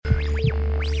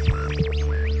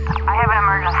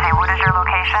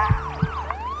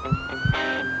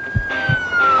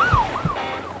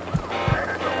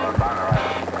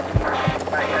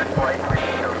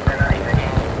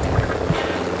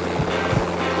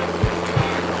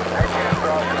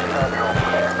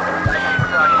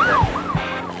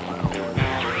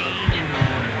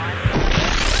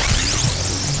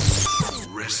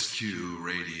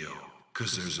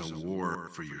Because there's a war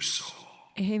for your soul.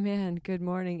 Amen. Good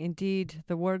morning. Indeed,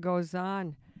 the war goes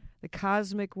on, the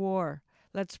cosmic war.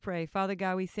 Let's pray. Father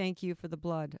God, we thank you for the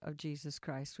blood of Jesus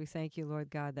Christ. We thank you,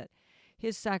 Lord God, that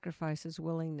his sacrifice, his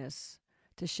willingness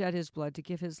to shed his blood, to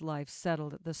give his life,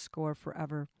 settled the score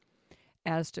forever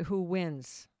as to who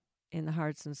wins in the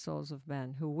hearts and souls of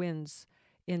men, who wins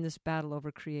in this battle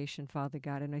over creation, Father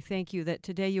God. And I thank you that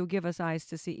today you'll give us eyes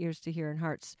to see, ears to hear, and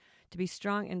hearts to be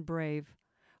strong and brave.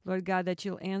 Lord God, that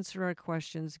you'll answer our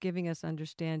questions, giving us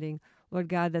understanding. Lord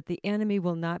God, that the enemy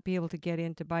will not be able to get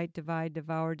in to bite, divide,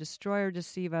 devour, destroy, or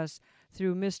deceive us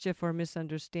through mischief or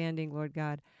misunderstanding, Lord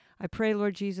God. I pray,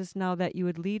 Lord Jesus, now that you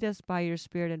would lead us by your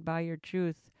Spirit and by your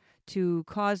truth to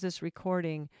cause this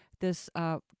recording, this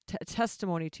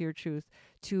testimony to your truth,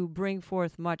 to bring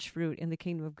forth much fruit in the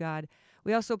kingdom of God.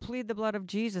 We also plead the blood of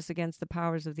Jesus against the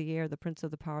powers of the air, the prince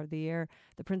of the power of the air,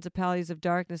 the principalities of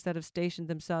darkness that have stationed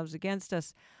themselves against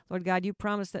us. Lord God, you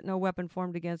promise that no weapon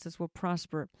formed against us will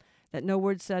prosper, that no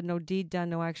word said, no deed done,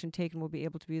 no action taken will be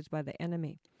able to be used by the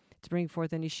enemy to bring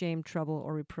forth any shame, trouble,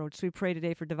 or reproach. So we pray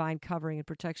today for divine covering and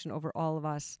protection over all of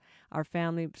us, our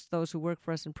families, those who work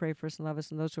for us and pray for us and love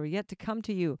us, and those who are yet to come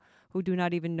to you, who do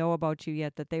not even know about you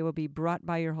yet, that they will be brought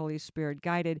by your Holy Spirit,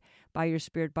 guided by your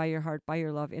Spirit, by your heart, by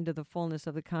your love, into the fullness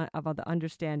of the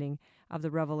understanding of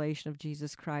the revelation of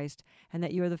Jesus Christ, and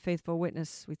that you are the faithful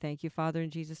witness. We thank you, Father,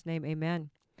 in Jesus' name, amen.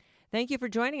 Thank you for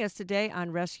joining us today on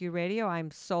Rescue Radio.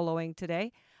 I'm soloing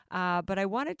today. But I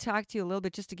want to talk to you a little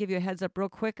bit, just to give you a heads up real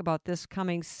quick about this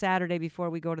coming Saturday before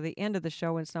we go to the end of the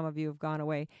show when some of you have gone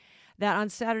away. That on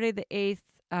Saturday the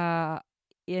 8th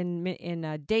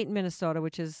in Dayton, Minnesota,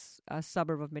 which is a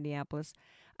suburb of Minneapolis,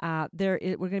 we're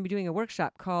going to be doing a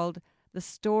workshop called The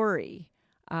Story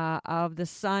of the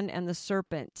Son and the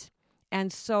Serpent.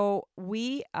 And so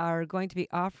we are going to be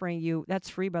offering you, that's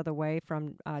free, by the way,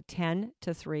 from 10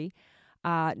 to 3.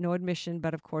 No admission,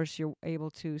 but of course you're able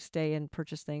to stay and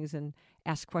purchase things and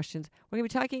ask questions. We're going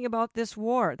to be talking about this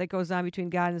war that goes on between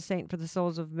God and Satan for the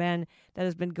souls of men that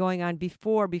has been going on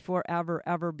before we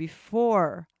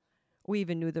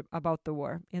even knew about the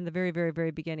war, in the very, very,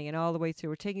 very beginning and all the way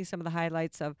through. We're taking some of the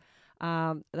highlights of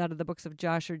out of the books of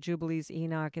Joshua, Jubilees,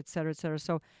 Enoch, et cetera, et cetera.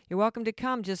 So you're welcome to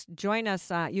come. Just join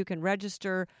us. You can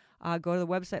register. Go to the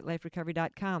website,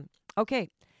 liferecovery.com. Okay.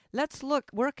 Let's look.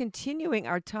 We're continuing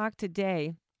our talk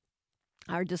today,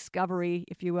 our discovery,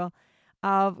 if you will,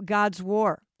 of God's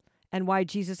war and why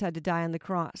Jesus had to die on the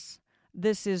cross.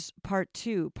 This is part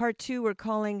 2. Part 2 we're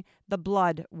calling the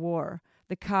blood war,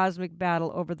 the cosmic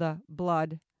battle over the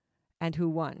blood and who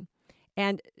won.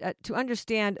 And to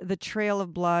understand the trail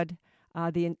of blood,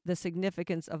 the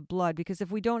significance of blood, because if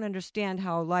we don't understand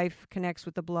how life connects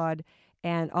with the blood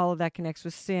and all of that connects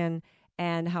with sin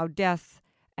and how death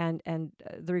and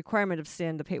the requirement of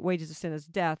sin, the wages of sin is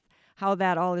death, how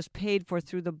that all is paid for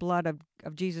through the blood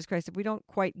of Jesus Christ. If we don't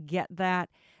quite get that,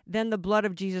 then the blood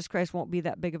of Jesus Christ won't be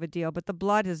that big of a deal. But the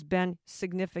blood has been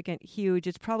significant, huge.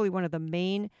 It's probably one of the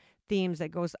main themes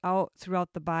that goes out throughout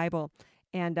the Bible.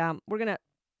 And we're going to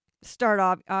start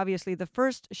off, obviously, the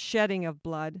first shedding of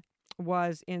blood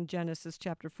was in Genesis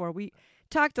chapter 4. We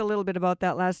talked a little bit about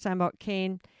that last time, about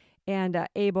Cain and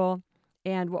Abel,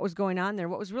 and what was going on there.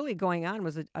 What was really going on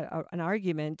was an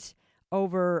argument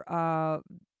over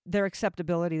their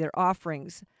acceptability, their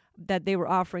offerings that they were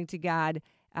offering to God.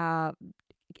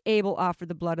 Abel offered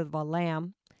the blood of a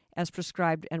lamb as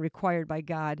prescribed and required by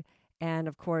God. And,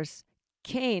 of course,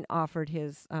 Cain offered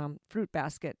his fruit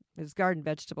basket, his garden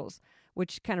vegetables,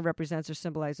 which kind of represents or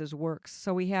symbolizes works.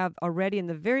 So we have already in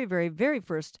the very, very, very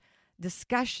first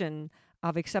discussion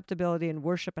of acceptability and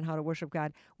worship and how to worship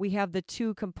God, we have the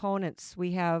two components.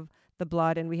 We have the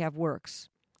blood and we have works.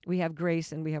 We have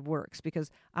grace and we have works, because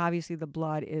obviously the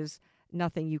blood is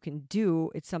nothing you can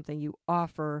do. It's something you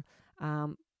offer.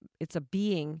 It's a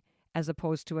being as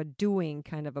opposed to a doing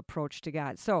kind of approach to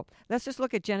God. So let's just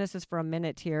look at Genesis for a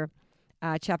minute here,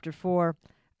 chapter 4.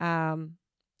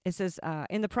 It says,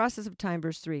 in the process of time,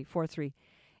 verse 4:3,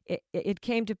 it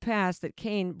came to pass that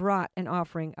Cain brought an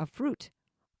offering of fruit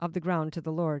of the ground to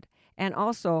the Lord, and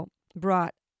also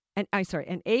brought, and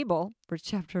Abel,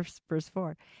 verse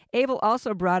 4, Abel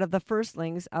also brought of the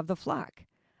firstlings of the flock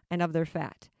and of their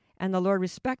fat. And the Lord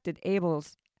respected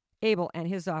Abel's Abel and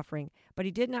his offering, but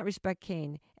he did not respect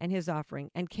Cain and his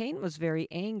offering. And Cain was very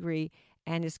angry,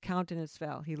 and his countenance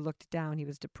fell. He looked down. He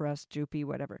was depressed, droopy,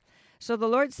 whatever. So the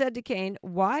Lord said to Cain,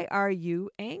 "Why are you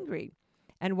angry?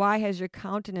 And why has your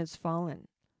countenance fallen?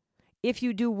 If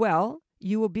you do well,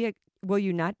 will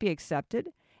you not be accepted?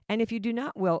 And if you do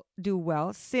not do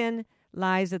well, sin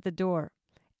lies at the door,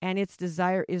 and its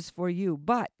desire is for you,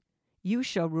 but you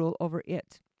shall rule over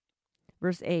it."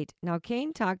 Verse 8, Now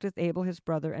Cain talked with Abel his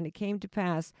brother, and it came to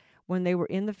pass, when they were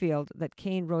in the field, that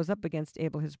Cain rose up against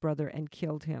Abel his brother and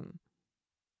killed him.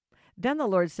 Then the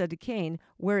Lord said to Cain,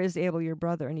 "Where is Abel your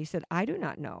brother?" And he said, "I do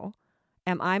not know.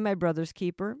 Am I my brother's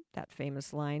keeper?" That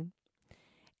famous line.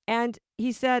 And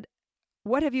he said,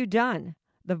 "What have you done?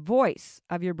 The voice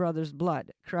of your brother's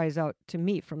blood cries out to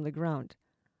me from the ground.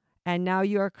 And now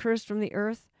you are cursed from the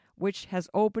earth, which has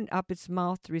opened up its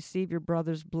mouth to receive your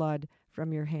brother's blood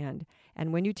from your hand.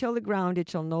 And when you till the ground, it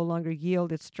shall no longer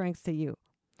yield its strength to you."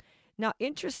 Now,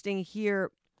 interesting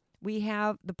here, we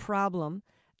have the problem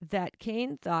that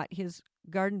Cain thought his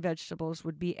garden vegetables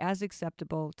would be as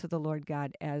acceptable to the Lord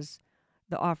God as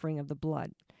the offering of the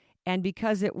blood. And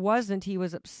because it wasn't, he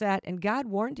was upset, and God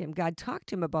warned him. God talked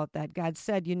to him about that. God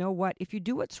said, "You know what? If you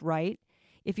do what's right,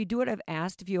 if you do what I've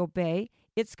asked, if you obey,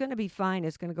 it's going to be fine.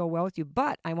 It's going to go well with you.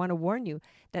 But I want to warn you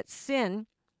that sin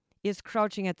is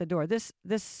crouching at the door." This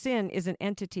sin is an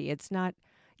entity. It's not,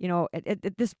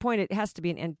 at this point, it has to be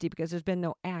an entity because there's been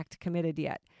no act committed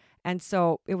yet. And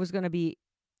so it was going to be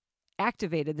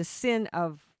activated. The sin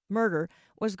of murder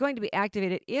was going to be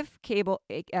activated if Cain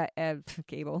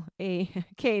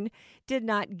did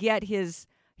not get his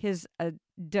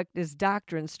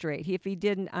doctrine straight. If he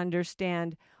didn't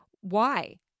understand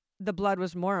why the blood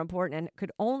was more important and it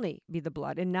could only be the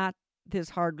blood and not his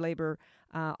hard labor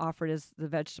offered as the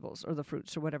vegetables or the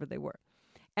fruits or whatever they were.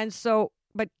 And so,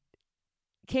 but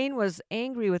Cain was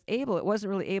angry with Abel. It wasn't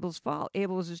really Abel's fault.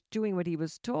 Abel was just doing what he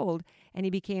was told, and he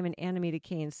became an enemy to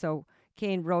Cain. So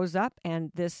Cain rose up,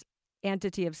 and this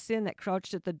entity of sin that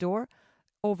crouched at the door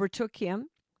overtook him,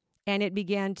 and it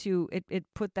began to, it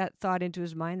put that thought into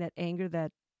his mind, that anger,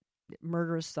 that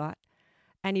murderous thought.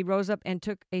 And he rose up and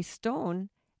took a stone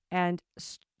and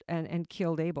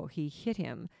killed Abel. He hit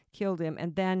him, killed him,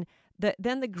 and then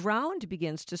the ground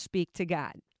begins to speak to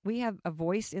God. We have a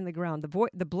voice in the ground.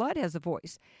 The blood has a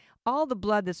voice. All the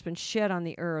blood that's been shed on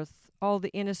the earth, all the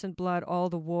innocent blood, all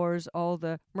the wars, all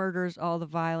the murders, all the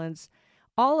violence,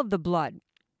 all of the blood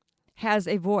has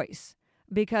a voice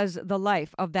because the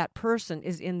life of that person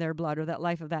is in their blood, or that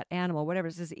life of that animal, whatever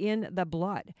it is in the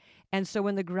blood. And so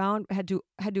when the ground had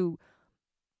to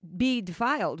be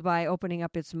defiled by opening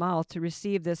up its mouth to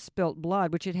receive this spilt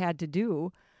blood, which it had to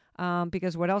do,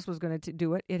 because what else was going to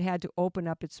do it? It had to open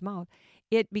up its mouth.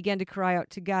 It began to cry out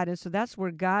to God, and so that's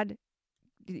where God,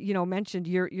 mentioned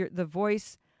the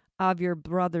voice of your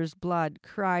brother's blood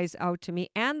cries out to me,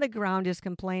 and the ground is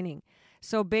complaining.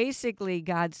 So basically,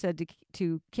 God said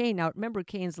to Cain. Now, remember,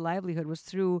 Cain's livelihood was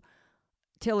through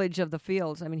tillage of the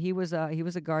fields. I mean, he was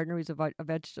a gardener. He was a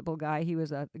vegetable guy. He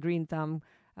was a green thumb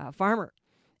farmer,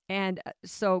 and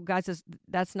so God says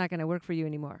that's not going to work for you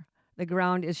anymore. The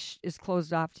ground is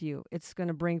closed off to you. It's going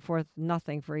to bring forth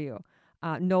nothing for you.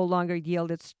 No longer yield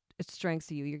its strength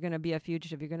to you. You're going to be a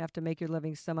fugitive. You're going to have to make your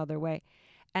living some other way.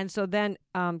 And so then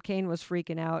Cain was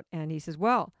freaking out, and he says,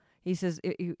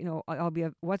 I'll be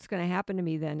what's going to happen to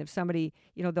me then if somebody,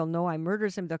 they'll know I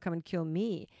murdered him, they'll come and kill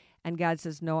me. And God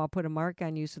says, no, I'll put a mark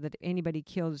on you so that if anybody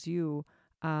kills you,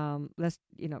 it's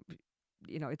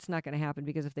not going to happen,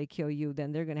 because if they kill you,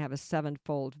 then they're going to have a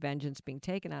sevenfold vengeance being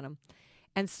taken on them.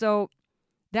 And so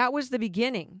that was the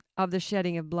beginning of the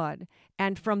shedding of blood.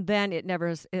 And from then, it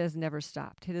has never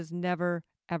stopped. It has never,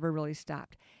 ever really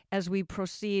stopped. As we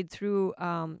proceed through,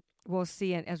 we'll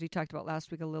see, and as we talked about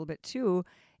last week a little bit too,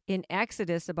 in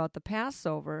Exodus about the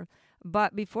Passover.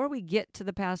 But before we get to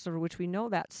the Passover, which we know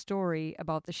that story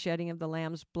about the shedding of the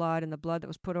lamb's blood and the blood that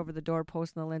was put over the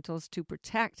doorposts and the lintels to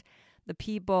protect the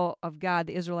people of God,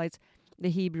 the Israelites, the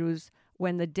Hebrews,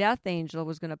 when the death angel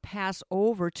was going to pass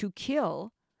over to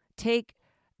take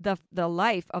the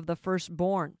life of the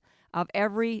firstborn, of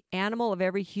every animal, of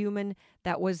every human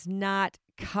that was not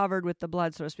covered with the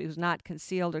blood, so to speak, was not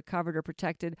concealed or covered or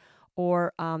protected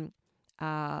or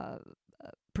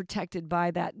protected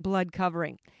by that blood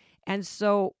covering. And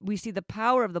so we see the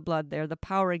power of the blood there, the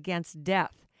power against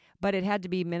death, but it had to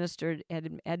be administered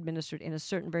in a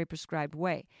certain very prescribed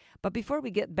way. But before we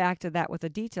get back to that with the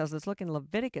details, let's look in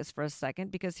Leviticus for a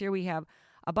second, because here we have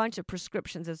a bunch of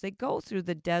prescriptions as they go through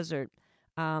the desert.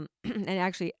 And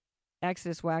actually,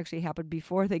 Exodus happened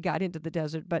before they got into the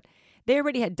desert, but they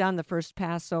already had done the first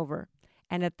Passover.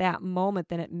 And at that moment,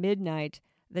 then at midnight,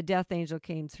 the death angel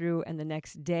came through, and the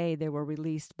next day they were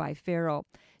released by Pharaoh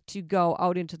to go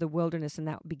out into the wilderness, and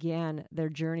that began their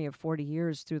journey of 40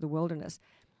 years through the wilderness.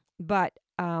 But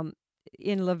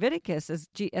in Leviticus,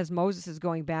 as Moses is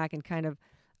going back and kind of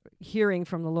hearing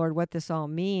from the Lord what this all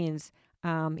means,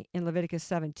 in Leviticus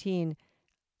 17,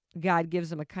 God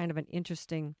gives him a kind of an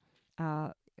interesting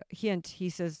hint. He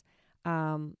says,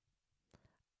 in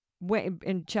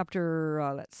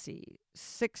chapter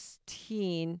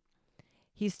 16,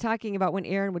 he's talking about when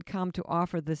Aaron would come to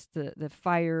offer the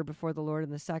fire before the Lord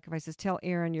and the sacrifices. Tell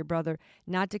Aaron your brother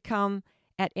not to come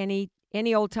at any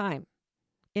old time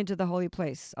into the holy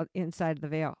place inside the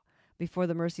veil before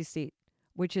the mercy seat,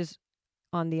 which is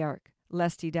on the ark,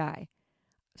 lest he die.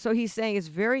 So he's saying it's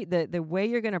the way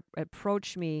you're going to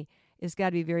approach me is got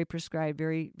to be very prescribed,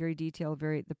 very, very detailed.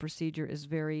 The procedure is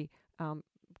very,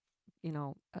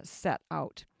 set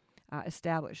out,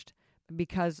 established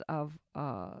because of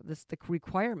the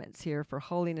requirements here for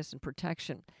holiness and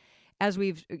protection. As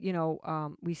we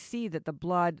see that the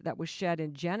blood that was shed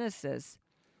in Genesis,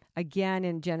 again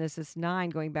in Genesis 9,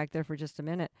 going back there for just a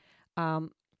minute,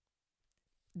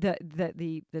 the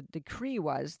decree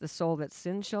was the soul that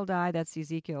sins shall die. That's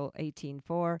Ezekiel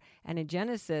 18:4. And in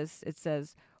Genesis it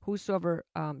says, whosoever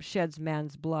sheds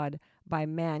man's blood, by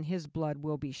man his blood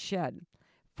will be shed.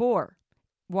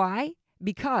 Why?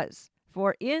 Because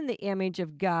for in the image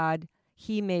of God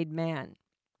he made man.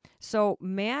 So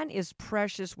man is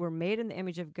precious. We're made in the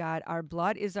image of God. Our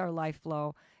blood is our life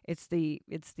flow. It's the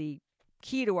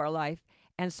key to our life.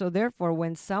 And so therefore,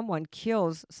 when someone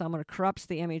kills someone or corrupts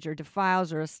the image or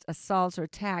defiles or assaults or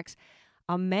attacks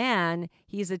a man,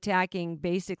 he's attacking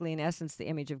basically, in essence, the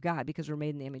image of God, because we're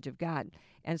made in the image of God.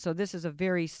 And so this is a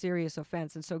very serious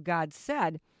offense. And so God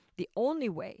said the only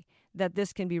way that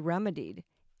this can be remedied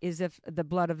is if the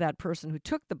blood of that person who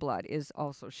took the blood is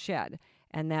also shed.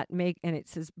 And it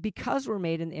says, because we're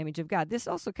made in the image of God. This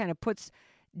also kind of puts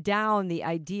down the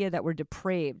idea that we're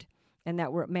depraved and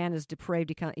that man is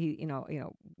depraved,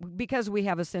 because we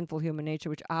have a sinful human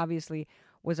nature, which obviously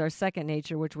was our second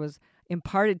nature, which was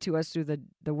imparted to us through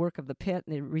the work of the pit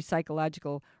and the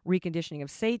psychological reconditioning of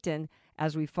Satan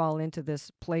as we fall into this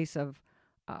place of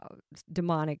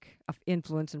demonic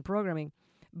influence and programming.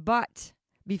 But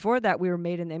before that, we were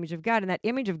made in the image of God, and that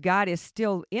image of God is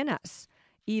still in us,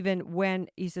 even when,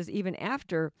 he says, even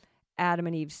after Adam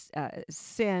and Eve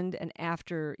sinned, and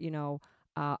after,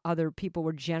 other people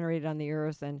were generated on the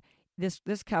earth, and this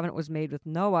covenant was made with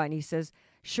Noah. And he says,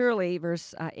 surely,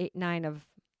 verse 8-9 of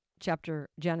chapter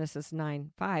Genesis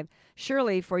 9:5,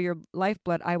 surely for your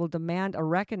lifeblood I will demand a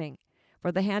reckoning.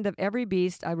 For the hand of every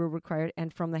beast I will require it,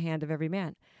 and from the hand of every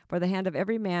man. For the hand of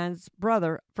every man's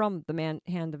brother, from the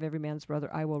hand of every man's brother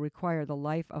I will require the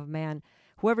life of man.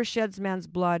 Whoever sheds man's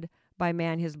blood, by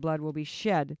man his blood will be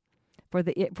shed. For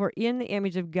in the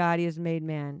image of God he has made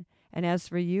man. And as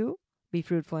for you, be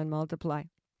fruitful and multiply.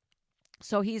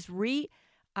 So he's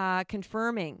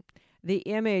confirming the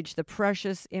image, the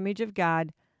precious image of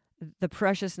God, the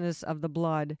preciousness of the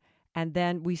blood. And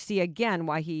then we see again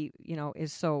why he,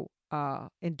 is so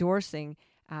endorsing,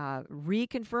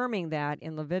 reconfirming that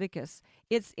in Leviticus.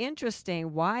 It's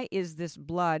interesting. Why is this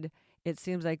blood, it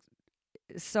seems like,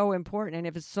 so important? And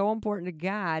if it's so important to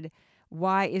God,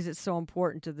 why is it so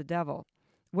important to the devil?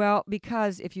 Well,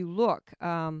 because if you look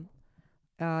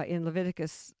in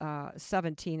Leviticus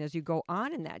 17, as you go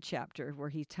on in that chapter, where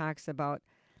he talks about,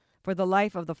 for the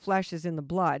life of the flesh is in the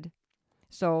blood,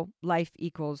 so life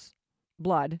equals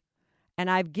blood, and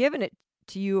I've given it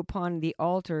to you upon the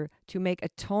altar to make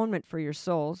atonement for your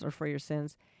souls, or for your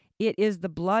sins. It is the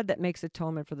blood that makes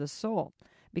atonement for the soul,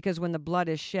 because when the blood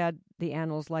is shed, the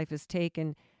animal's life is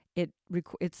taken. It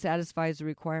satisfies the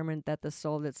requirement that the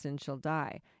soul that sins shall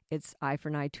die. It's eye for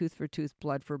an eye, tooth for tooth,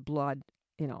 blood for blood,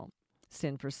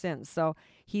 sin for sin. So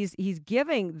he's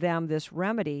giving them this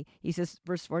remedy. He says,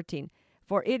 verse 14,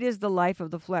 for it is the life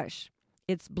of the flesh.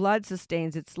 Its blood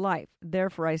sustains its life.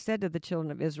 Therefore I said to the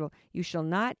children of Israel, you shall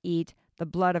not eat the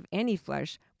blood of any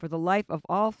flesh, for the life of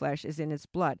all flesh is in its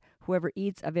blood. Whoever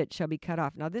eats of it shall be cut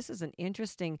off. Now, this is an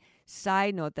interesting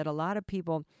side note that a lot of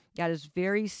people, God is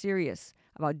very serious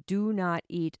about, do not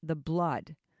eat the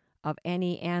blood of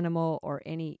any animal or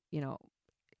any,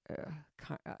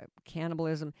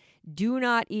 cannibalism. Do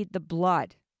not eat the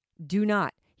blood. Do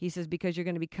not. He says, because you're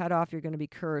going to be cut off, you're going to be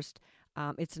cursed.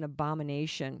 It's an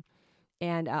abomination.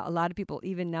 And a lot of people,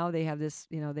 even now, they have this,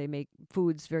 they make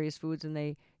various foods, and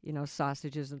they,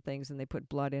 sausages and things, and they put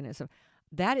blood in it. So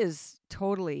that is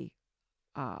totally,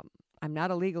 I'm not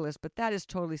a legalist, but that is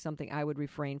totally something I would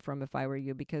refrain from if I were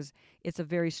you, because it's a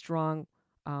very strong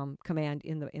command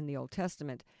in the Old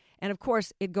Testament. And of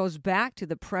course, it goes back to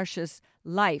the precious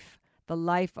life. The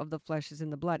life of the flesh is in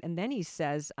the blood. And then he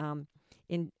says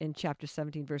in chapter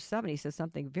 17, verse 7, he says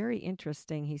something very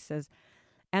interesting. He says,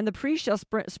 and the priest shall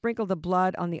sprinkle the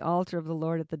blood on the altar of the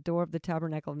Lord at the door of the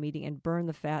tabernacle of meeting and burn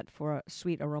the fat for a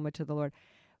sweet aroma to the Lord.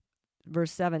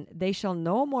 Verse 7, they shall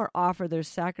no more offer their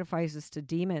sacrifices to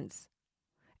demons,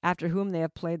 after whom they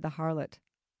have played the harlot.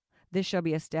 This shall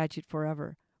be a statute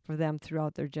forever for them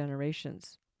throughout their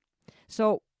generations.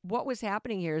 So what was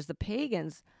happening here is the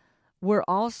pagans were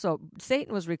also,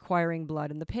 Satan was requiring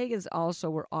blood, and the pagans also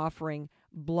were offering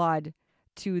blood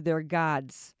to their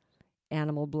gods,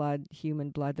 animal blood,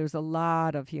 human blood. There's a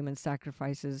lot of human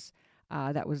sacrifices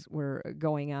that were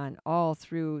going on all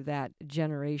through that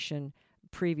generation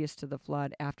previous to the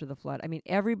flood, after the flood. I mean,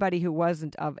 everybody who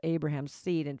wasn't of Abraham's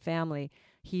seed and family,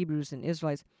 Hebrews and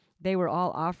Israelites, they were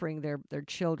all offering their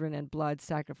children and blood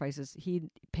sacrifices,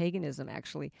 paganism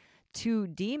actually, to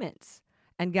demons.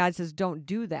 And God says, don't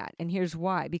do that. And here's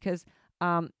why. Because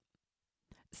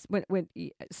when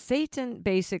Satan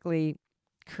basically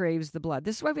craves the blood.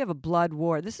 This is why we have a blood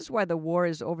war. This is why the war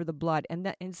is over the blood.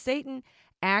 And Satan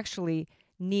actually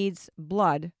needs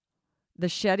blood, the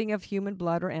shedding of human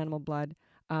blood or animal blood.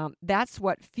 That's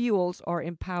what fuels or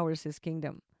empowers his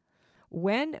kingdom.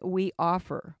 When we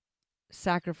offer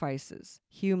sacrifices,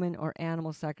 human or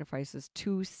animal sacrifices,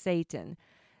 to Satan,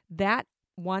 that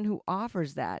one who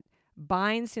offers that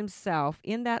binds himself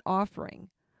in that offering,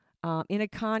 in a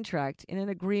contract, in an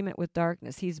agreement with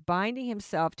darkness. He's binding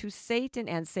himself to Satan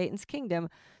and Satan's kingdom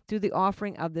through the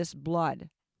offering of this blood.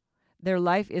 Their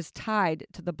life is tied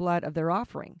to the blood of their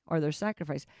offering or their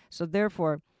sacrifice. So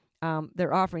therefore,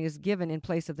 their offering is given in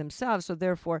place of themselves. So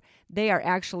therefore, they are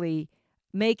actually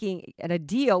making a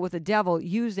deal with the devil,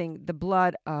 using the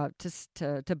blood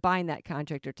to bind that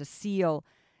contract or to seal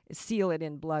it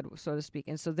in blood, so to speak.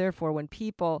 And so therefore, when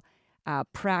people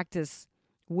practice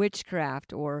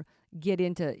witchcraft or get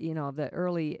into the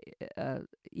early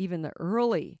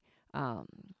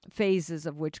phases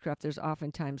of witchcraft, there's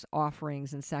oftentimes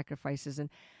offerings and sacrifices, and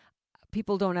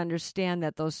people don't understand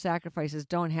that those sacrifices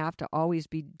don't have to always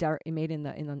be made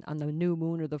on the new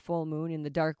moon or the full moon in the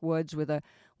dark woods with an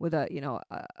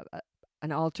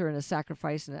altar and a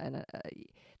sacrifice,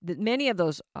 many of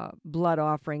those blood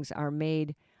offerings are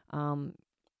made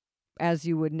as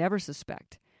you would never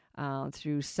suspect,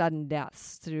 through sudden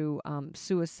deaths, through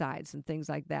suicides and things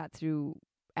like that, through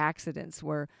accidents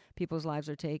where people's lives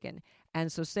are taken.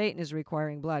 And so Satan is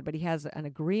requiring blood, but he has an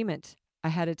agreement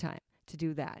ahead of time to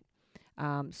do that.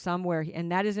 Somewhere,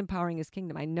 and that is empowering his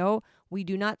kingdom. I know we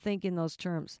do not think in those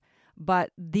terms,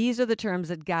 but these are the terms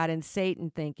that God and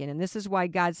Satan think in, and this is why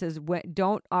God says,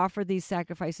 don't offer these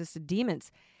sacrifices to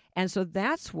demons. And so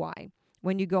that's why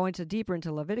when you go deeper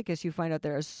into Leviticus, you find out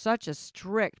there is such a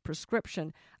strict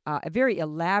prescription, a very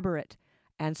elaborate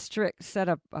and strict set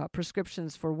of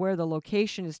prescriptions for where the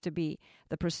location is to be,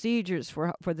 the procedures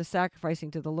for the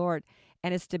sacrificing to the Lord.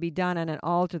 And it's to be done on an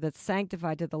altar that's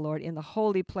sanctified to the Lord in the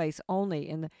holy place only.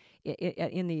 In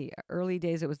the early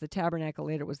days, it was the tabernacle.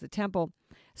 Later, it was the temple.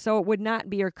 So it would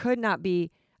not be or could not be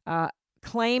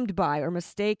claimed by or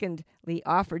mistakenly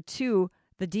offered to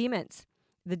the demons.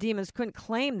 The demons couldn't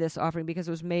claim this offering because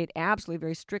it was made absolutely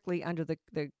very strictly under the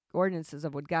ordinances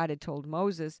of what God had told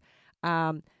Moses.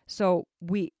 So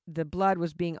the blood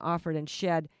was being offered and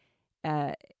shed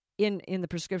in the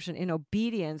prescription in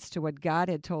obedience to what God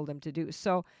had told them to do.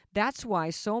 So that's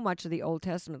why so much of the Old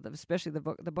Testament, especially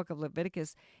the book of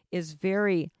Leviticus, is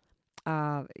very,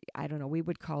 we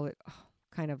would call it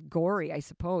kind of gory, I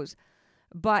suppose.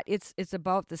 But it's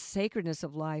about the sacredness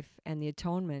of life and the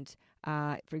atonement.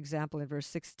 For example, in verse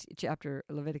 16, chapter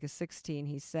Leviticus 16,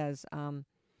 he says,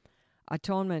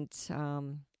 atonement.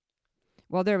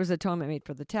 There was atonement made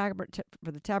for the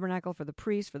tabernacle, for the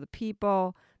priests, for the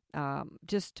people,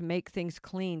 just to make things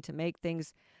clean, to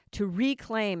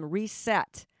reclaim,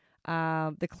 reset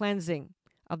the cleansing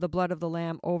of the blood of the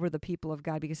Lamb over the people of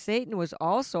God. Because Satan was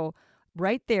also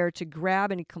right there to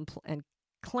grab and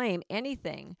claim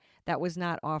anything that was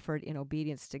not offered in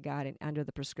obedience to God and under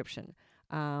the prescription.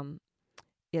 Verse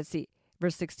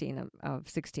 16 of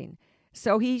 16.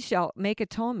 So he shall make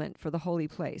atonement for the holy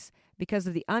place because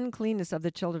of the uncleanness of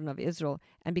the children of Israel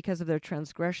and because of their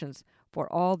transgressions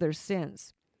for all their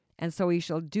sins. And so he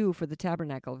shall do for the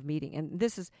tabernacle of meeting. And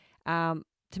this is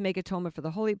to make atonement for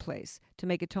the holy place, to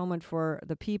make atonement for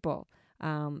the people,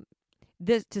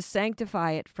 to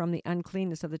sanctify it from the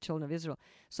uncleanness of the children of Israel.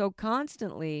 So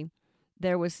constantly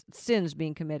there was sins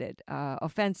being committed,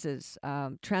 offenses,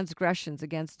 transgressions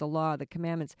against the law, the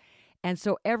commandments. And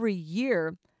so every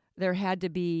year there had to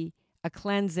be a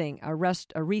cleansing, a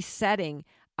resetting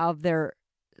of their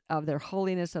of their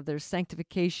holiness, of their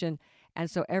sanctification. And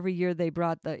so every year they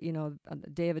brought on the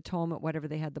Day of Atonement, whatever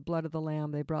they had, the blood of the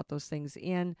Lamb, they brought those things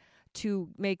in to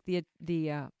make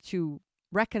to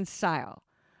reconcile,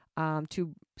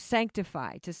 to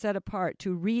sanctify, to set apart,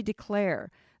 to redeclare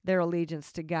their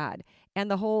allegiance to God.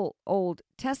 And the whole Old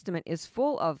Testament is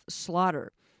full of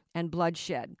slaughter and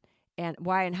bloodshed. And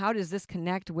why and how does this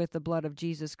connect with the blood of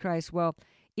Jesus Christ? Well,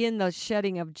 in the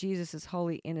shedding of Jesus'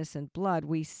 holy, innocent blood,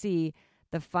 we see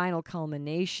the final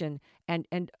culmination,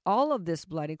 and all of this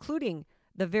blood, including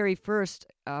the very first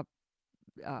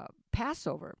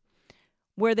Passover,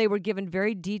 where they were given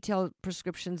very detailed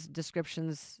prescriptions,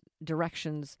 descriptions,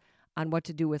 directions on what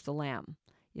to do with the lamb.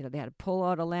 They had to pull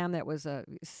out a lamb that was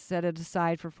set it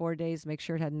aside for 4 days, make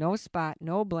sure it had no spot,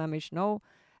 no blemish,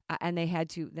 and they had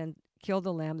to then kill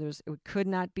the lamb. It could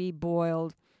not be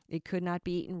boiled. It could not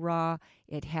be eaten raw.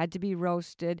 It had to be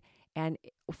roasted and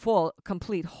full,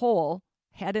 complete, whole,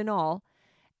 head and all.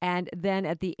 And then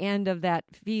at the end of that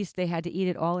feast, they had to eat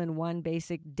it all in one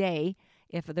basic day.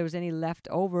 If there was any left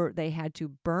over, they had to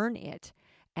burn it.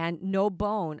 And no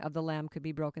bone of the lamb could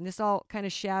be broken. This all kind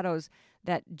of shadows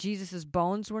that Jesus'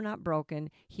 bones were not broken.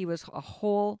 He was a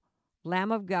whole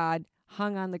Lamb of God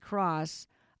hung on the cross,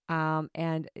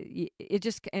 and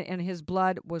his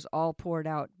blood was all poured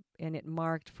out, and it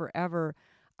marked forever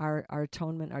our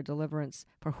atonement, our deliverance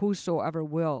for whosoever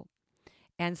will.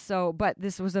 And so, but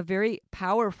this was a very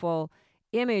powerful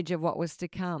image of what was to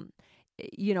come.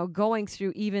 Going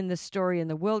through even the story in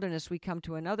the wilderness, we come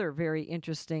to another very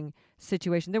interesting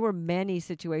situation. There were many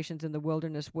situations in the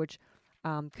wilderness which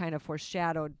kind of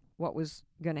foreshadowed what was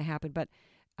going to happen. But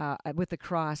with the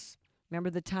cross,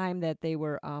 remember the time that they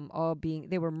were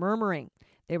they were murmuring,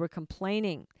 they were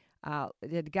complaining.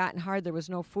 It had gotten hard. There was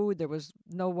no food. There was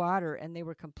no water. And they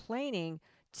were complaining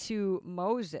to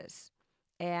Moses.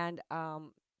 And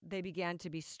they began to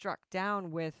be struck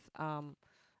down with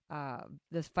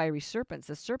the fiery serpents.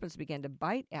 The serpents began to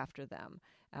bite after them.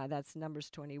 That's Numbers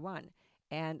 21.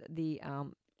 And the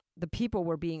people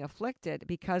were being afflicted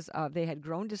because they had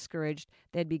grown discouraged.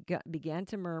 They had began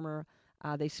to murmur.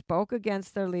 They spoke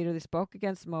against their leader. They spoke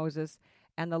against Moses.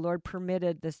 And the Lord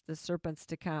permitted the serpents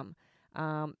to come.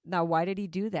 Now, why did he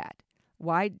do that?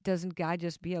 Why doesn't God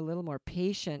just be a little more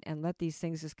patient and let these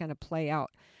things just kind of play out?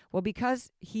 Well,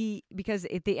 because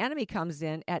if the enemy comes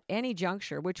in at any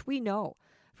juncture, which we know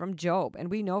from Job,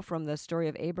 and we know from the story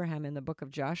of Abraham in the book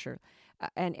of Joshua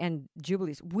and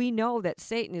Jubilees, we know that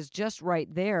Satan is just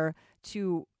right there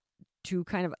to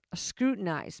kind of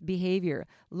scrutinize behavior,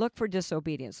 look for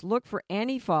disobedience, look for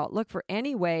any fault, look for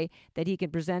any way that he can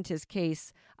present his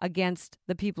case against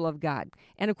the people of God.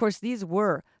 And of course, these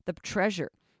were the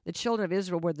treasure. The children of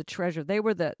Israel were the treasure. They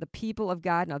were the people of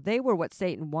God. Now, they were what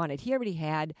Satan wanted. He already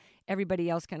had everybody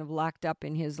else kind of locked up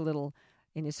in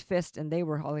his fist, and they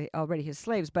were already his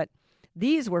slaves. But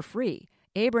these were free.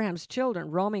 Abraham's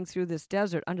children roaming through this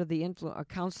desert under the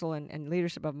counsel and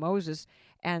leadership of Moses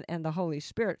and the Holy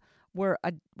Spirit were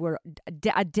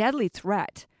a deadly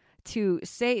threat to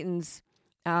Satan's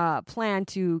plan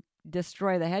to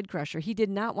destroy the head crusher. He did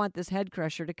not want this head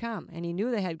crusher to come, and he knew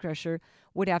the head crusher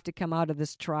would have to come out of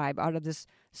this tribe, out of this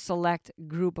select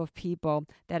group of people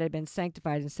that had been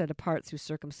sanctified and set apart through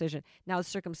circumcision. Now,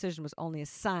 circumcision was only a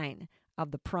sign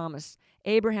of the promise.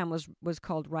 Abraham was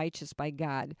called righteous by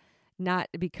God, not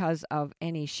because of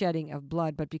any shedding of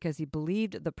blood, but because he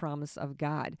believed the promise of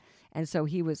God. And so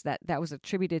he was that was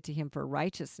attributed to him for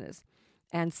righteousness.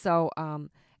 And so,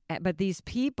 but these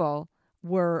people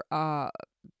were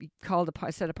called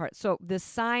apart, set apart. So the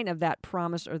sign of that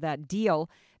promise or that deal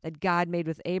that God made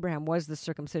with Abraham was the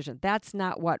circumcision. That's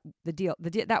not what the deal.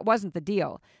 That wasn't the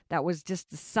deal. That was just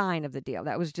the sign of the deal.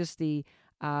 That was just the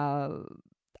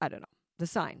the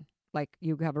sign. Like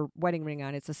you have a wedding ring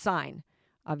on, it's a sign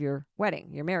of your wedding,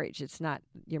 your marriage. It's not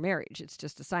your marriage. It's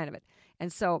just a sign of it.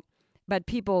 And so, but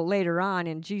people later on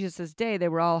in Jesus' day, they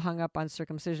were all hung up on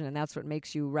circumcision, and that's what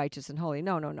makes you righteous and holy.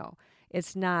 No.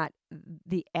 It's not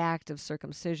the act of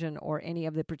circumcision or any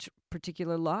of the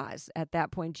particular laws. At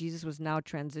that point, Jesus was now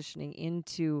transitioning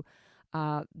into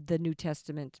the New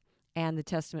Testament and the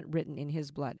Testament written in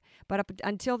his blood. But up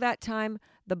until that time,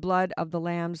 the blood of the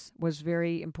lambs was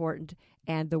very important,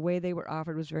 and the way they were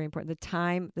offered was very important. The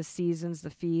time, the seasons, the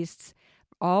feasts,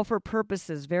 all for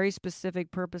purposes, very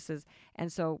specific purposes.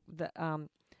 And so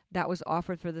that was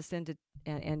offered for the sin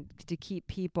and to keep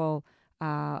people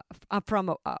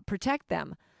from protect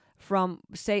them from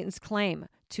Satan's claim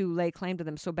to lay claim to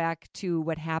them. So back to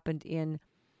what happened in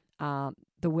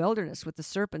the wilderness with the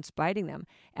serpents biting them.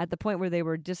 At the point where they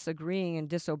were disagreeing and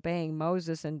disobeying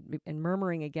Moses and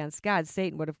murmuring against God,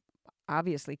 Satan would have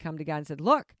obviously come to God and said,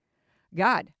 "Look,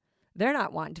 God, they're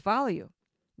not wanting to follow you.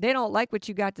 They don't like what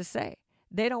you got to say.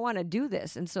 They don't want to do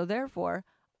this. And so therefore,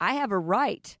 I have a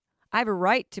right. I have a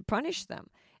right to punish them.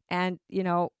 And,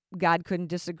 God couldn't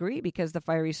disagree because the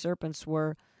fiery serpents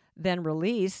were then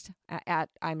released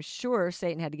I'm sure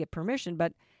Satan had to get permission,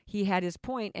 but he had his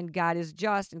point, and God is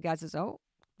just, and God says, oh,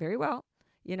 very well,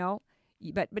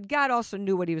 but God also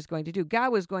knew what he was going to do.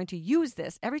 God was going to use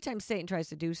this. Every time Satan tries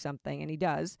to do something, and he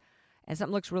does, and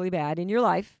something looks really bad in your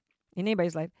life, in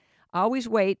anybody's life, always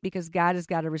wait, because God has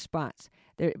got a response.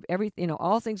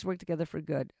 All things work together for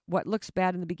good. What looks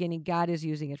bad in the beginning, God is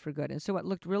using it for good. And so what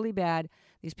looked really bad,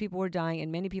 these people were dying,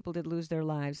 and many people did lose their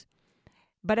lives.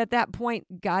 But at that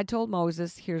point, God told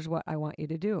Moses, here's what I want you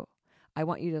to do. I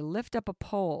want you to lift up a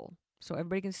pole so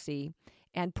everybody can see,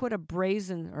 and put a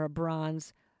brazen or a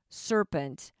bronze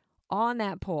serpent on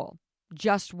that pole.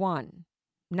 Just one,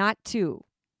 not two,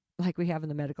 like we have in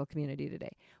the medical community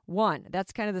today. One.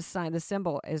 That's kind of the sign. The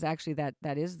symbol is actually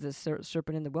that is the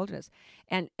serpent in the wilderness.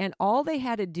 And all they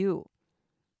had to do,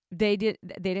 they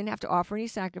didn't have to offer any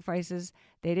sacrifices.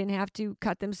 They didn't have to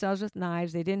cut themselves with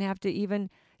knives. They didn't have to even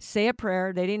say a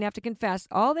prayer. They didn't have to confess.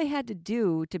 All they had to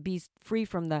do to be free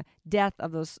from the death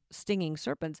of those stinging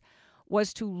serpents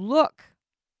was to look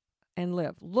and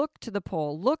live. Look to the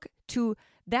pole. Look to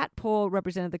that pole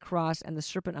represented the cross, and the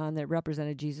serpent on there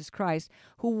represented Jesus Christ,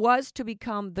 who was to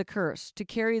become the curse, to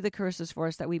carry the curses for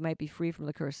us that we might be free from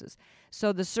the curses.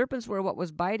 So the serpents were what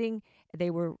was biting. They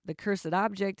were the cursed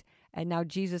object, and now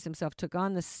Jesus himself took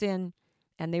on the sin,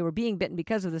 and they were being bitten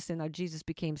because of the sin. Now Jesus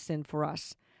became sin for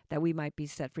us, that we might be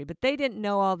set free. But they didn't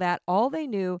know all that. All they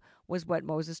knew was what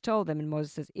Moses told them. And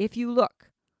Moses says, if you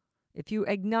look, if you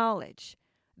acknowledge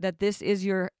that this is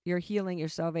your healing, your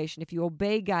salvation, if you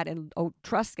obey God and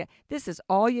trust God, this is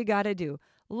all you got to do.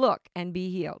 Look and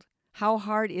be healed. How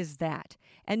hard is that?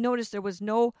 And notice there was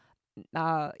no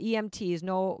EMTs,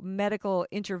 no medical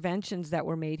interventions that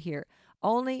were made here.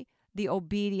 Only the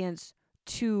obedience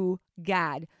to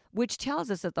God, which tells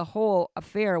us that the whole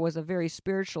affair was a very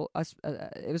spiritual,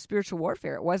 it was spiritual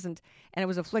warfare. It wasn't, and it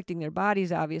was afflicting their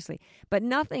bodies, obviously. But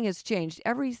nothing has changed.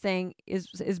 Everything is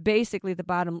basically the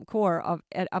bottom core of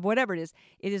whatever it is.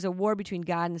 It is a war between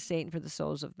God and Satan for the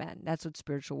souls of men. That's what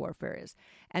spiritual warfare is.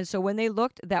 And so when they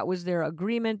looked, that was their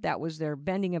agreement. That was their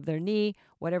bending of their knee,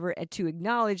 whatever, to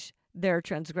acknowledge their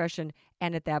transgression.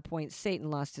 And at that point, Satan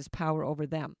lost his power over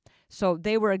them. So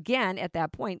they were again at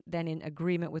that point then in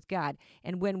agreement with God.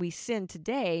 And when we sin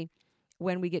today,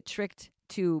 when we get tricked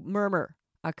to murmur,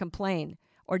 complain,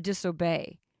 or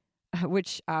disobey,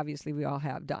 which obviously we all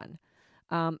have done,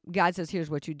 God says, here's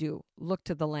what you do. Look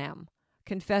to the Lamb.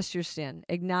 Confess your sin.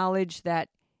 Acknowledge that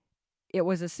it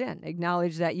was a sin.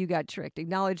 Acknowledge that you got tricked.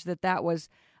 Acknowledge that was,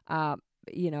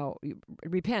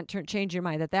 repent, change your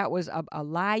mind, that was a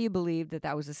lie you believed,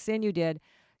 that was a sin you did,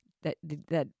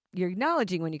 that you're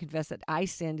acknowledging when you confess that I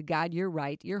sinned. God, you're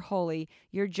right. You're holy.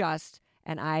 You're just.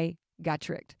 And I got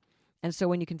tricked. And so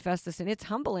when you confess the sin, it's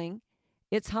humbling.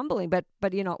 It's humbling. But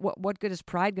what good is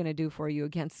pride going to do for you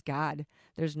against God?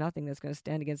 There's nothing that's going to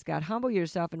stand against God. Humble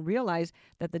yourself and realize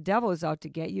that the devil is out to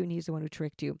get you, and he's the one who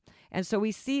tricked you. And so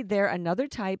we see there another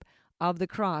type of the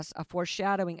cross, a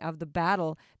foreshadowing of the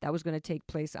battle that was going to take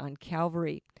place on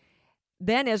Calvary.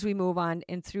 Then as we move on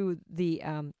and through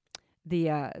the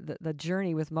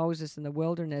journey with Moses in the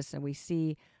wilderness, and we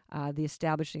see the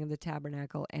establishing of the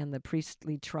tabernacle and the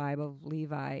priestly tribe of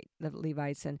the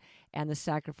Levites, and the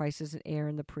sacrifices and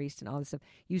Aaron the priest and all this stuff.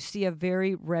 You see a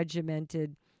very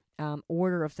regimented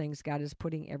order of things. God is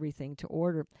putting everything to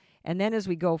order. And then as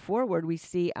we go forward, we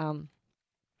see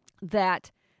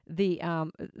that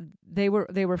they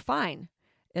were fine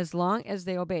as long as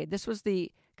they obeyed. This was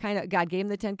the kind of, God gave them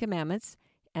the Ten Commandments,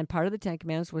 and part of the Ten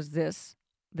Commandments was this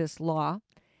law.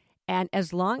 And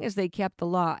as long as they kept the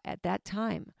law at that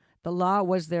time, the law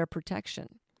was their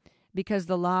protection, because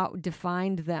the law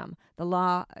defined them. The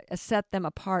law set them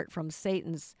apart from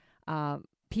Satan's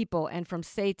people and from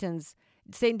Satan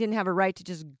didn't have a right to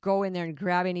just go in there and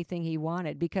grab anything he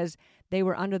wanted, because they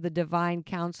were under the divine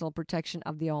counsel and protection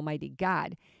of the Almighty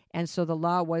God. And so the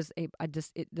law was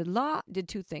the law did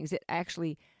two things. It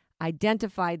actually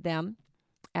identified them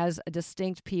as a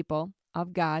distinct people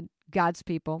of God, God's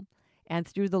people, and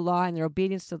through the law and their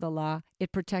obedience to the law,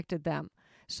 it protected them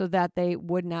so that they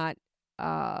would not,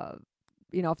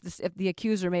 if the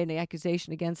accuser made an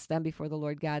accusation against them before the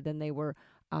Lord God, then they were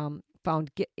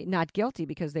found not guilty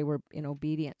because they were in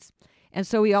obedience. And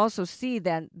so we also see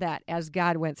then that as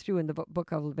God went through in the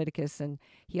book of Leviticus, and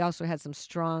he also had some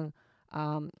strong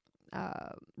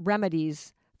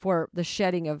remedies for the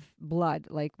shedding of blood,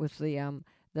 like with the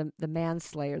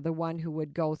manslayer, the one who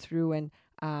would go through and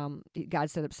God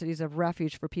set up cities of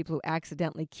refuge for people who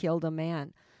accidentally killed a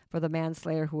man, for the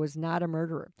manslayer who was not a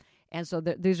murderer. And so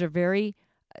these are very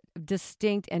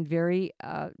distinct and very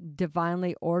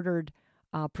divinely ordered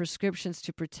prescriptions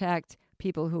to protect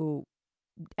people who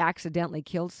accidentally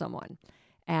killed someone.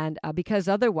 And because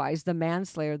otherwise the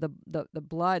manslayer, the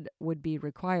blood would be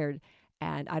required.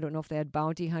 And I don't know if they had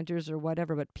bounty hunters or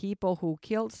whatever, but people who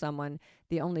killed someone,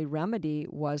 the only remedy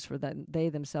was for they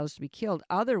themselves to be killed.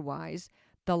 Otherwise,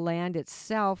 the land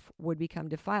itself would become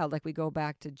defiled. Like we go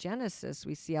back to Genesis,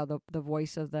 we see how the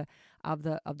voice of the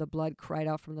blood cried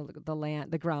out from the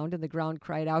land, the ground, and the ground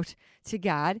cried out to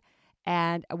God.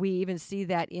 And we even see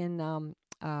that in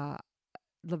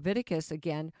Leviticus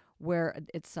again, where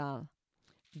it's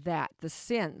that the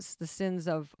sins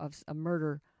of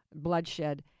murder,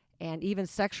 bloodshed, and even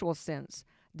sexual sins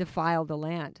defile the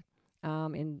land.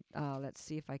 Let's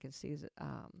see if I can see it.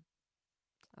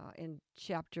 In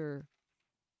chapter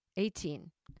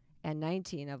 18 and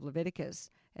 19 of Leviticus,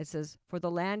 it says, "For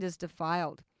the land is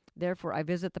defiled. Therefore I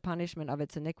visit the punishment of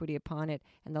its iniquity upon it,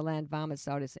 and the land vomits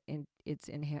out its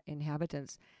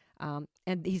inhabitants."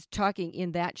 And he's talking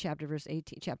in that chapter,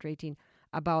 chapter 18,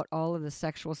 about all of the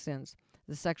sexual sins,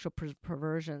 the sexual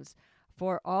perversions.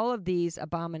 "For all of these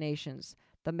abominations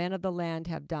the men of the land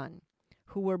have done,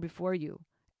 who were before you,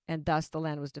 and thus the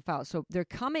land was defiled." So they're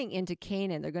coming into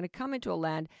Canaan. They're going to come into a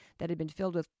land that had been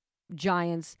filled with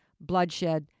giants,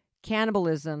 bloodshed,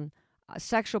 cannibalism,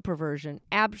 sexual perversion,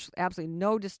 absolutely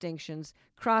no distinctions,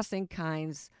 crossing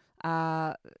kinds,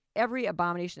 every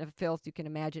abomination of filth you can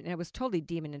imagine. And it was totally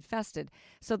demon infested.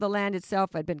 So the land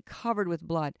itself had been covered with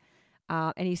blood.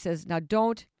 And he says, now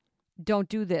don't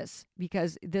do this,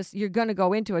 because you're going to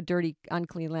go into a dirty,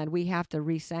 unclean land. We have to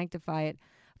re-sanctify it.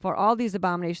 "For all these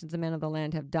abominations the men of the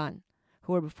land have done,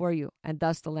 who are before you, and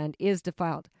thus the land is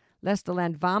defiled. Lest the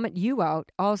land vomit you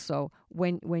out also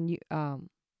when you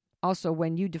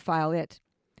defile it,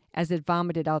 as it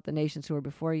vomited out the nations who are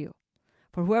before you.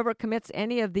 For whoever commits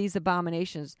any of these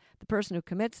abominations, the person who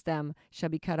commits them shall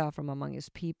be cut off from among his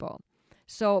people."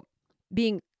 So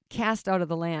being cast out of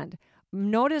the land.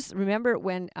 Remember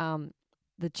when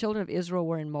the children of Israel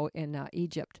were in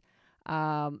Egypt,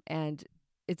 and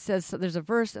it says, so there's a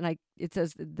verse, and it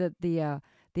says that the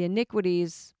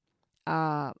iniquities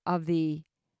of the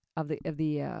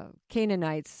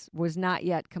Canaanites was not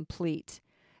yet complete,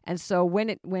 and so when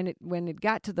it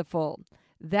got to the full,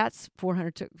 that's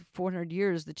 400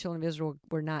 years. The children of Israel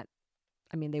were not.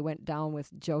 I mean, they went down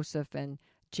with Joseph and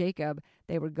Jacob.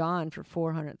 They were gone for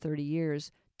 430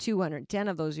 years. 210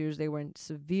 of those years they were in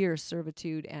severe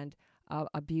servitude and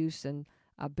abuse and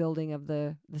building of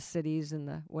the cities and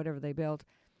the whatever they built,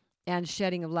 and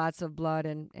shedding of lots of blood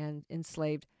and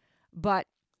enslaved. But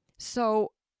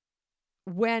so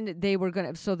when they were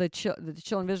going to, so the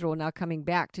children of Israel were now coming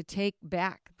back to take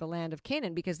back the land of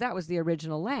Canaan, because that was the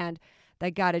original land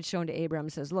that God had shown to Abraham.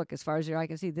 And says, look, as far as your eye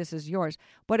can see, this is yours.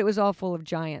 But it was all full of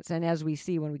giants. And as we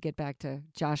see when we get back to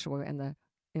Joshua and the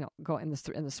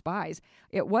spies,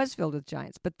 it was filled with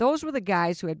giants. But those were the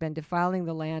guys who had been defiling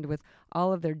the land with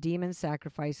all of their demon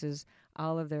sacrifices,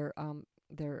 all of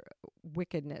their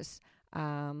wickedness.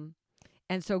 And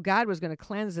so God was going to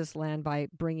cleanse this land by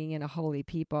bringing in a holy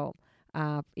people.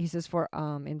 He says,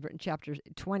 in chapter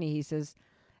 20, he says,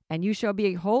 "And you shall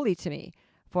be holy to me,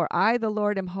 for I, the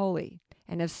Lord, am holy,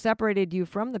 and have separated you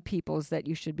from the peoples that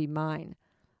you should be mine."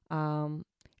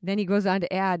 Then he goes on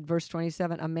to add, verse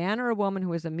 27, "A man or a woman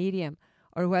who is a medium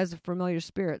or who has familiar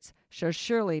spirits shall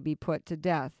surely be put to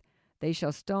death. They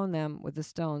shall stone them with the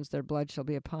stones. Their blood shall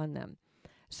be upon them."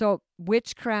 So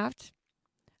witchcraft,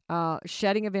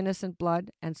 shedding of innocent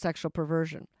blood, and sexual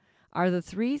perversion are the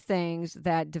three things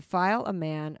that defile a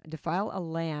man, defile a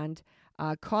land,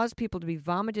 cause people to be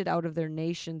vomited out of their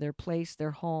nation, their place,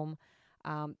 their home.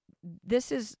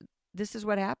 This is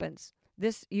what happens.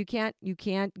 This you can't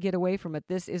get away from it.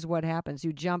 This is what happens.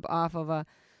 You jump off of a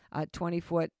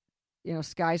 20-foot,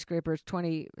 skyscraper,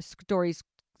 20-story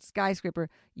skyscraper.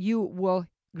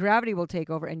 Gravity will take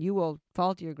over, and you will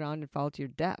fall to your ground and fall to your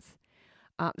death.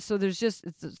 So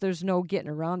there's no getting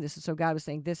around this. And so God was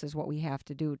saying, this is what we have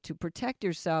to do to protect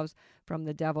yourselves from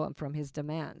the devil and from his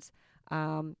demands.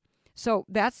 So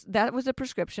that was a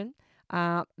prescription.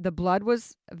 The blood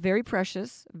was very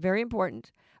precious, very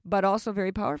important, but also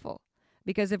very powerful.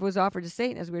 Because if it was offered to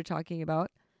Satan, as we were talking about,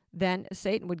 then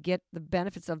Satan would get the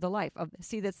benefits of the life.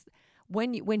 That's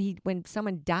when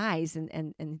someone dies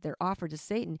and they're offered to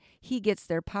Satan, he gets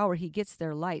their power, he gets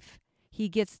their life. He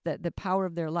gets the power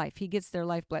of their life. He gets their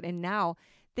lifeblood. And now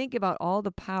think about all the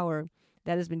power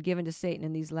that has been given to Satan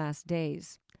in these last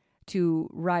days to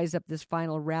rise up this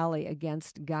final rally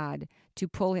against God, to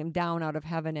pull him down out of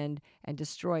heaven and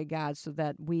destroy God, so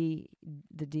that we,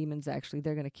 the demons, actually,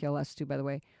 they're going to kill us too, by the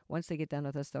way. Once they get done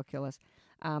with us, they'll kill us,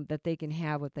 that they can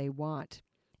have what they want.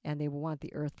 And they will want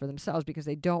the earth for themselves because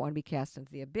they don't want to be cast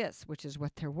into the abyss, which is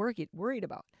what they're worried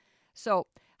about. So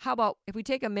how about if we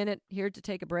take a minute here to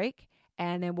take a break,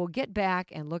 and then we'll get back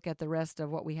and look at the rest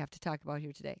of what we have to talk about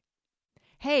here today.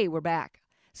 Hey, we're back.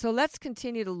 So let's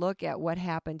continue to look at what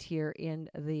happened here in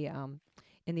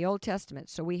the Old Testament.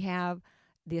 So we have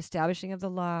the establishing of the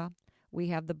law. We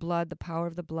have the blood, the power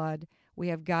of the blood. We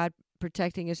have God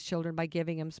protecting his children by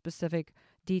giving them specific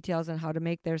details on how to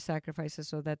make their sacrifices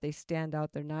so that they stand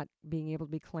out. They're not being able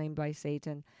to be claimed by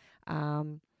Satan.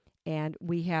 And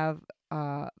we have,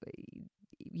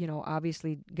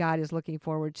 obviously God is looking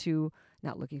towards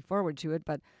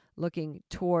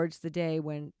the day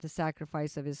when the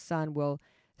sacrifice of his son will,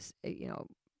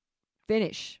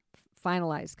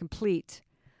 finalize, complete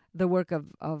the work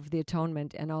of the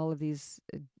atonement, and all of these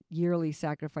yearly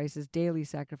sacrifices, daily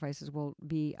sacrifices will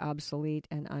be obsolete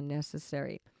and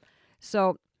unnecessary.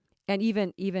 So, and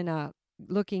even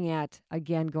looking at,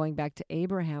 again, going back to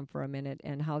Abraham for a minute,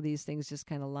 and how these things just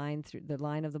kind of line through, the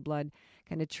line of the blood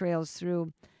kind of trails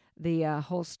through the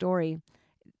whole story,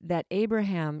 that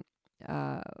Abraham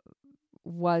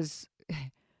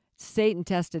Satan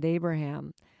tested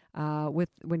Abraham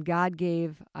when God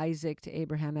gave Isaac to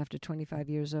Abraham after 25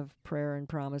 years of prayer and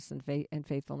promise and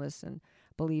faithfulness and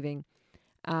believing.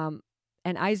 And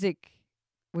Isaac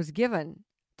was given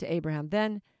to Abraham.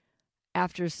 Then,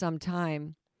 after some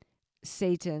time,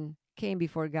 Satan came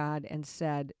before God and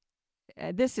said,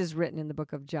 this is written in the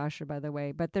book of Joshua, by the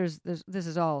way, but this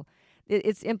is all,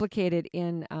 it's implicated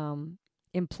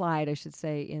implied, I should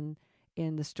say, in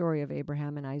the story of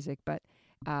Abraham and Isaac, but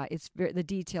the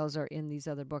details are in these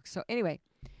other books. So anyway,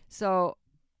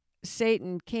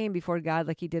 Satan came before God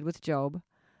like he did with Job,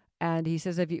 and he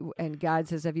says, and God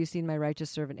says, have you seen my righteous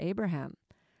servant Abraham?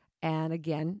 And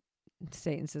again,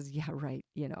 Satan says, yeah, right,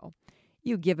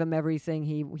 you give him everything.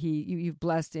 You've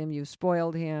blessed him. You've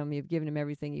spoiled him. You've given him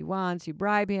everything he wants. You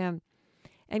bribe him.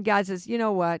 And God says, you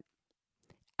know what?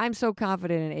 I'm so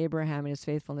confident in Abraham and his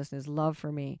faithfulness and his love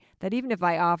for me that even if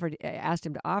I asked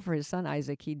him to offer his son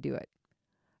Isaac, he'd do it.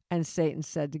 And Satan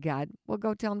said to God, well,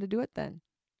 go tell him to do it then.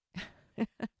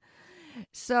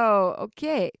 So,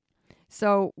 okay.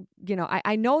 So,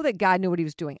 I know that God knew what he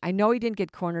was doing. I know he didn't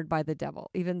get cornered by the devil,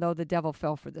 even though the devil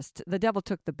fell for this. The devil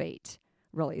took the bait.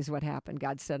 Really is what happened.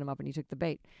 God set him up and he took the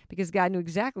bait because God knew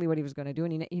exactly what he was going to do,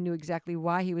 and he knew exactly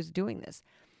why he was doing this.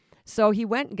 So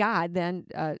God then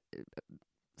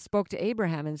spoke to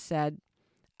Abraham and said,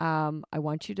 I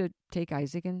want you to take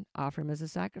Isaac and offer him as a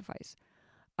sacrifice,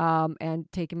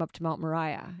 and take him up to Mount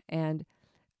Moriah. And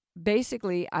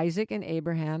basically Isaac and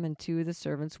Abraham and two of the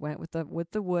servants went with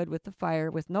the wood, with the fire,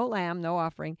 with no lamb, no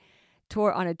offering,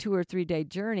 on a 2 or 3 day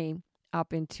journey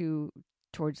up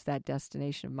towards that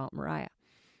destination of Mount Moriah.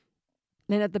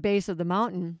 Then at the base of the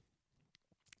mountain,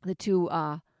 the two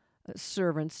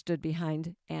servants stood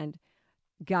behind, and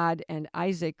God and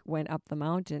Isaac went up the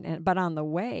mountain. But on the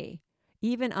way,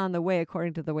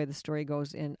 according to the way the story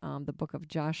goes in the book of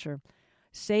Joshua,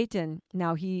 Satan,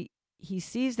 now he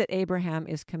sees that Abraham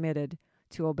is committed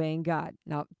to obeying God.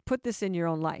 Now, put this in your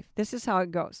own life. This is how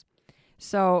it goes.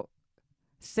 So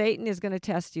Satan is going to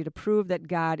test you to prove that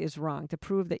God is wrong, to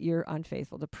prove that you're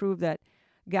unfaithful, to prove that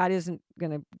God isn't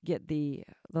going to get the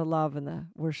love and the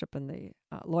worship and the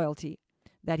loyalty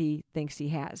that he thinks he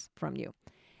has from you.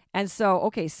 And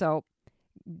so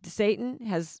Satan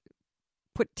has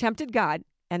tempted God,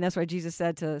 and that's why Jesus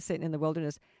said to Satan in the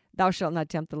wilderness, thou shalt not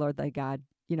tempt the Lord thy God.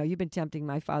 You've been tempting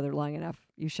my Father long enough.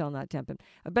 You shall not tempt him.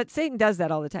 But Satan does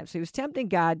that all the time. So he was tempting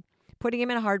God, putting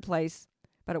him in a hard place,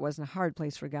 but it wasn't a hard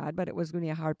place for God, but it was going to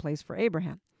be a hard place for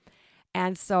Abraham.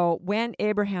 And so when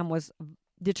Abraham was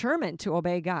determined to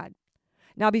obey God,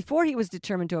 now before he was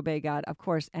determined to obey God, of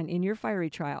course, and in your fiery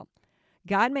trial,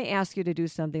 God may ask you to do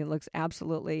something that looks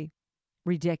absolutely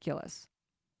ridiculous.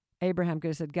 Abraham could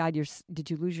have said, God, did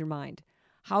you lose your mind?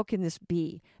 How can this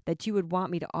be that you would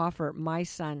want me to offer my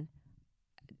son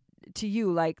to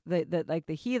you like the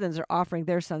heathens are offering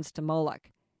their sons to Moloch?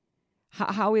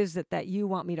 How is it that you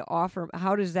want me to offer?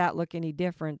 How does that look any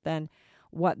different than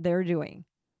what they're doing?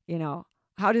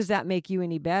 How does that make you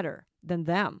any better than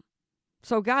them?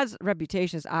 So God's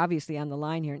reputation is obviously on the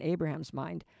line here in Abraham's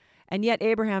mind. And yet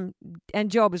Abraham and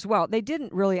Job as well, they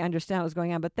didn't really understand what was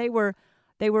going on, but they were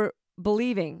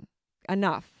believing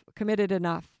enough, committed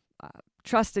enough,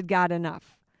 trusted God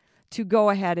enough to go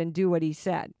ahead and do what he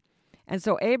said. And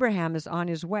so Abraham is on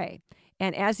his way.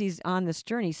 And as he's on this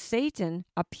journey, Satan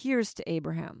appears to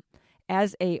Abraham.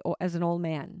 as an old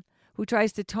man, who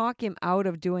tries to talk him out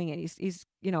of doing it. He's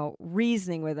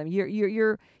reasoning with him.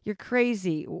 You're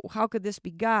crazy. How could this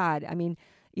be God? I mean,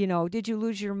 did you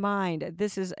lose your mind?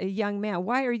 This is a young man.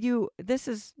 Why are you? This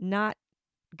is not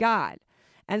God.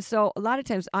 And so a lot of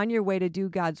times on your way to do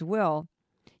God's will,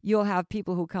 you'll have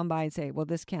people who come by and say, well,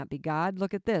 this can't be God.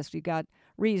 Look at this. We've got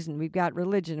reason. We've got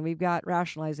religion. We've got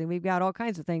rationalizing. We've got all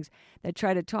kinds of things that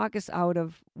try to talk us out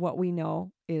of what we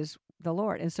know is the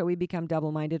Lord. And so we become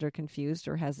double-minded or confused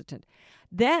or hesitant.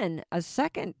 Then a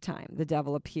second time the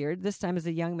devil appeared, this time as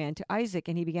a young man, to Isaac,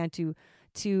 and he began to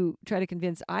try to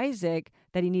convince Isaac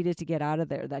that he needed to get out of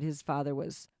there, that his father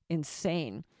was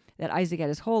insane, that Isaac had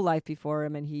his whole life before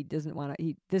him and he doesn't want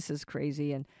to, this is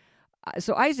crazy. And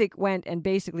so Isaac went and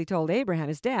basically told Abraham,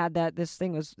 his dad, that this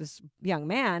young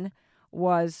man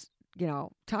was,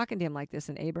 talking to him like this,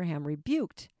 and Abraham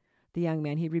rebuked the young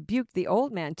man. He rebuked the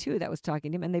old man too that was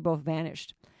talking to him, and they both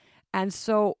vanished. And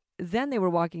so then they were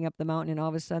walking up the mountain, and all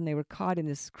of a sudden they were caught in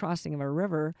this crossing of a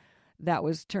river that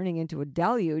was turning into a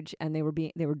deluge, and they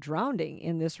were drowning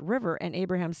in this river. And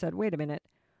Abraham said, wait a minute,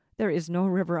 there is no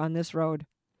river on this road.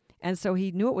 And so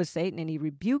he knew it was Satan, and he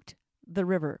rebuked the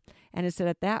river. And it said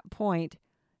at that point,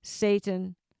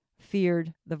 Satan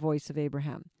feared the voice of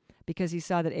Abraham, because he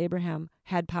saw that Abraham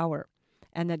had power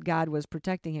and that God was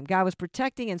protecting him. God was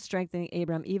protecting and strengthening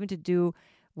Abraham even to do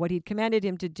what he'd commanded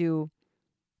him to do,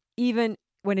 even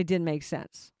when it didn't make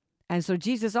sense. And so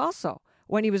Jesus also,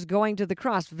 when he was going to the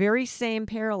cross, very same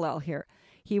parallel here.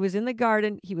 He was in the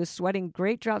garden. He was sweating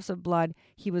great drops of blood.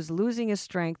 He was losing his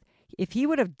strength. If he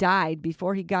would have died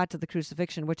before he got to the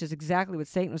crucifixion, which is exactly what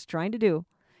Satan was trying to do,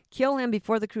 kill him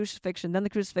before the crucifixion, then the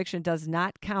crucifixion does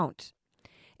not count.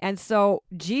 And so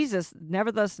Jesus,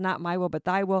 nevertheless, not my will, but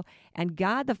thy will. And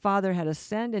God the Father had to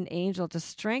send an angel to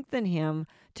strengthen him,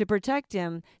 to protect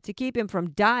him, to keep him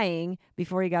from dying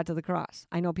before he got to the cross.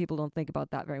 I know people don't think about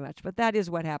that very much, but that is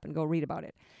what happened. Go read about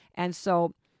it. And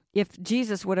so if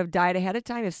Jesus would have died ahead of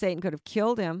time, if Satan could have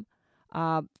killed him,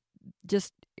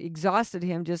 just exhausted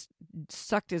him, just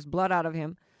sucked his blood out of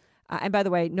him. And by the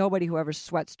way, nobody who ever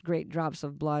sweats great drops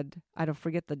of blood, I don't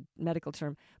forget the medical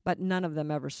term, but none of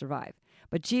them ever survive.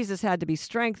 But Jesus had to be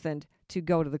strengthened to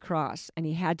go to the cross, and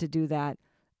he had to do that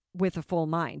with a full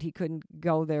mind. He couldn't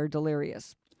go there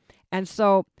delirious. And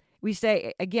so we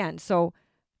say, again, so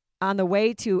on the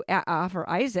way to offer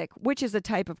Isaac, which is a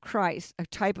type of Christ, a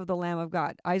type of the Lamb of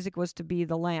God. Isaac was to be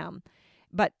the lamb.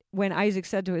 But when Isaac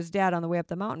said to his dad on the way up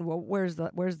the mountain, well, where's the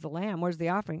lamb? Where's the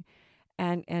offering?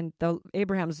 And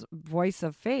Abraham's voice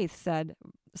of faith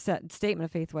statement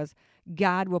of faith was,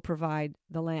 God will provide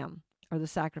the lamb or the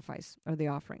sacrifice or the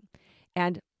offering.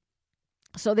 And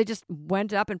so they just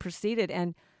went up and proceeded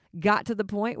and got to the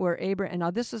point where Abraham, and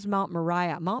now this is Mount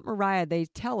Moriah. Mount Moriah, they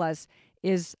tell us,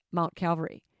 is Mount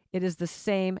Calvary. It is the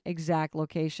same exact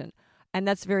location. And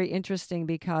that's very interesting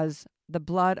because the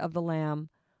blood of the lamb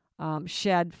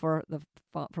shed from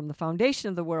the foundation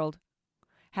of the world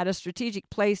had a strategic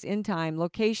place in time,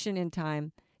 location in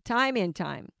time, time in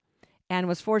time, and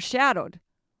was foreshadowed,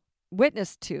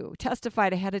 witnessed to,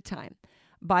 testified ahead of time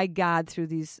by God through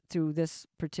this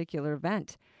particular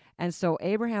event. And so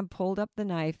Abraham pulled up the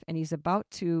knife, and he's about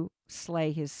to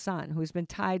slay his son, who's been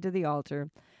tied to the altar.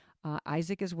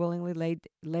 Isaac is willingly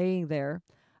laying there.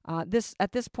 At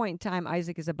this point in time,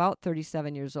 Isaac is about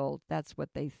 37 years old. That's what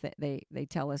they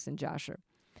tell us in Joshua.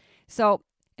 So,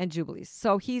 and Jubilees.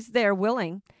 So he's there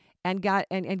willing, and God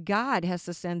has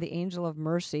to send the angel of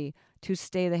mercy to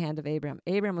stay the hand of Abraham.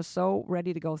 Abraham was so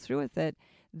ready to go through with it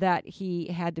that he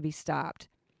had to be stopped.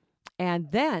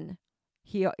 And then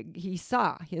he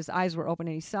saw, his eyes were open,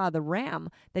 and he saw the ram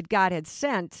that God had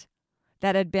sent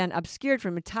that had been obscured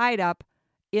from him, tied up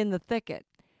in the thicket.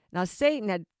 Now, Satan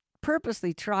had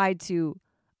purposely tried to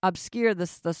obscure the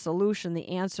solution, the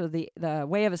answer, the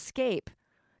way of escape,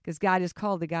 because God is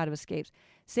called the God of escapes.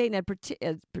 Satan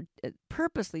had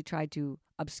purposely tried to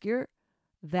obscure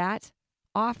that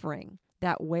offering,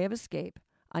 that way of escape,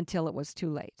 until it was too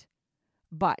late.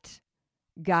 But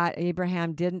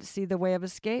Abraham didn't see the way of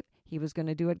escape. He was going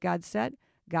to do what God said.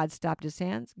 God stopped his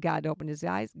hands. God opened his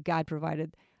eyes. God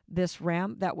provided this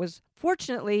ram that was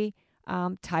fortunately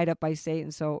tied up by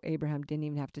Satan, so Abraham didn't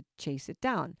even have to chase it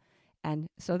down. And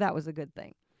so that was a good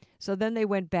thing. So then they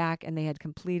went back, and they had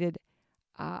completed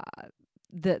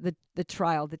the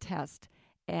trial, the test.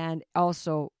 And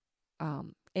also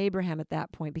Abraham at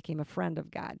that point became a friend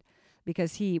of God,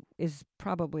 because he is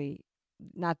probably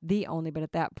not the only, but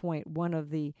at that point, one of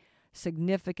the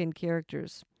significant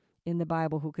characters in the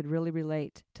Bible who could really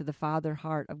relate to the father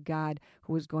heart of God,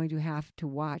 who was going to have to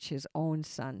watch his own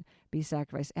son be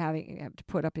sacrificed, having to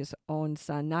put up his own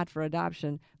son, not for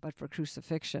adoption, but for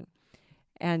crucifixion.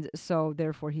 And so,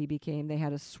 therefore, they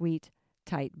had a sweet,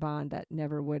 tight bond that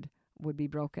never would be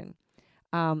broken.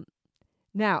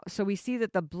 Now, so we see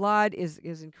that the blood is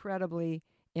incredibly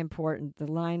important,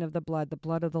 the line of the blood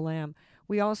of the Lamb.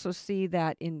 We also see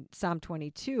that in Psalm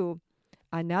 22,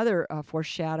 another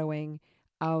foreshadowing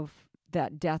of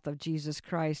that death of Jesus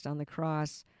Christ on the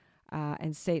cross,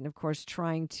 and Satan, of course,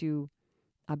 trying to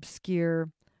obscure,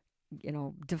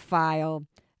 defile,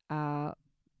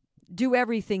 do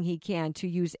everything he can to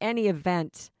use any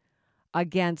event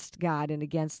against God and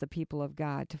against the people of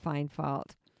God to find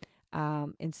fault.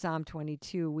 In Psalm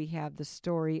 22, we have the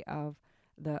story of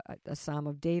the Psalm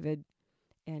of David,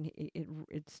 and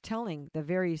it's telling the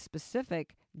very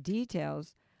specific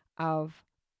details of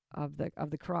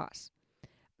the cross.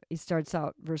 It starts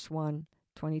out, verse 1,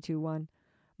 22:1.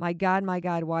 My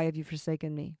God, why have you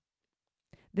forsaken me?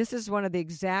 This is one of the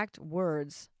exact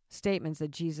statements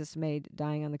that Jesus made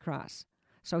dying on the cross.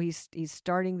 So he's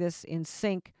starting this in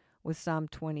sync with Psalm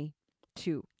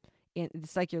 22.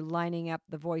 It's like you're lining up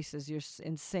the voices. You're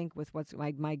in sync with what's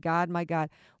my God,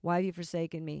 why have you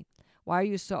forsaken me? Why are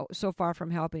you so far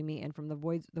from helping me and from the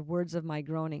words of my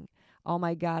groaning? Oh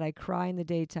my God, I cry in the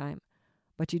daytime,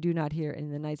 but you do not hear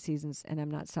in the night seasons, and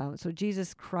I'm not silent. So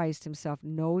Jesus Christ himself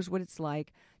knows what it's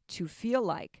like to feel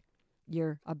like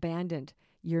you're abandoned,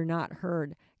 you're not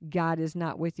heard. God is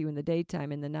not with you in the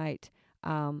daytime, in the night.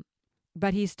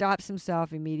 But he stops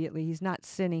himself immediately. He's not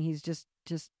sinning. He's just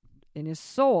in his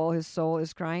soul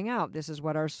is crying out. This is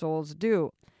what our souls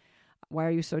do. Why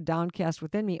are you so downcast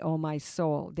within me, O my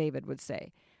soul, David would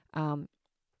say.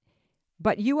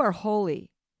 But you are holy,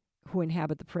 who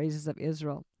inhabit the praises of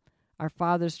Israel. Our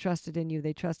fathers trusted in you.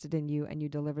 They trusted in you, and you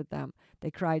delivered them.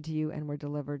 They cried to you and were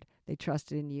delivered. They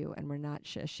trusted in you and were not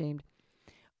ashamed.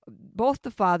 Both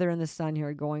the Father and the Son here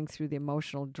are going through the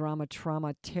emotional drama,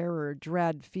 trauma, terror,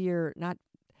 dread, fear, not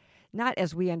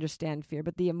as we understand fear,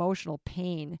 but the emotional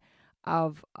pain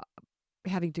of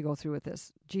having to go through with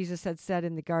this. Jesus had said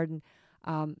in the garden,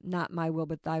 not my will,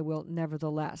 but thy will,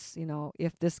 nevertheless.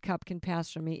 If this cup can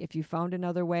pass from me, if you found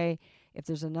another way, if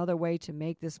there's another way to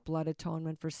make this blood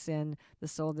atonement for sin, the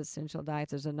soul that sin shall die, if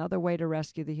there's another way to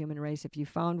rescue the human race, if you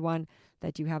found one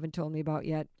that you haven't told me about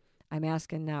yet, I'm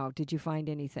asking now, did you find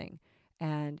anything?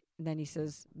 And then he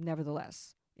says,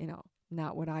 nevertheless,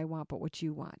 not what I want, but what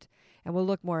you want. And we'll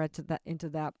look more into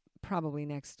that probably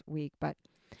next week. But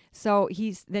so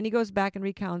then he goes back and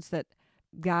recounts that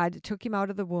God took him out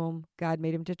of the womb. God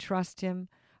made him to trust him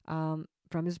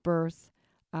from his birth.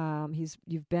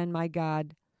 You've been my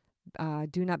God.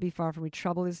 Do not be far from me.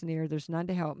 Trouble is near. There's none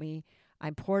to help me.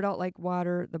 I'm poured out like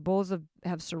water. The bulls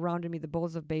have surrounded me, the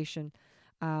bulls of Bashan.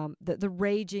 The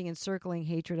raging and circling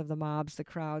hatred of the mobs, the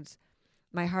crowds.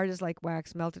 My heart is like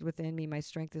wax melted within me. My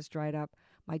strength is dried up.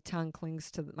 My tongue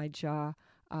clings to my jaw.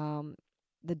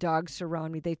 The dogs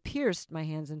surround me. They've pierced my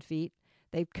hands and feet.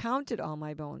 They've counted all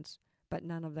my bones, but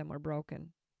none of them were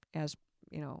broken, as,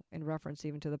 in reference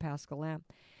even to the Paschal Lamb.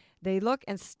 They look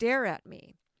and stare at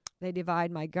me. They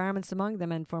divide my garments among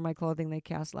them, and for my clothing they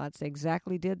cast lots. They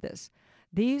exactly did this.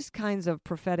 These kinds of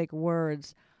prophetic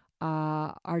words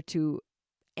are to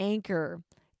anchor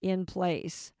in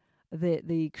place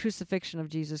the crucifixion of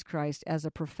Jesus Christ as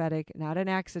a prophetic, not an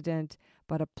accident,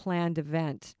 but a planned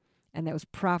event. And that was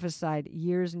prophesied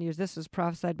years and years. This was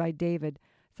prophesied by David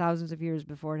thousands of years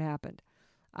before it happened,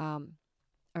 or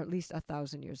at least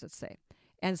 1,000 years, let's say.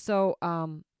 And so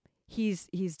he's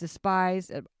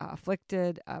despised,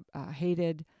 afflicted,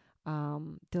 hated.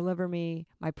 Deliver me,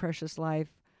 my precious life,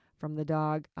 from the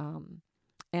dog.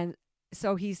 And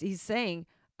so he's saying,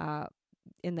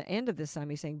 in the end of this psalm,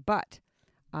 he's saying, but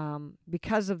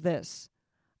because of this,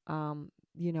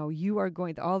 you are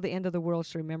going, all the end of the world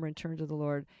shall remember and turn to the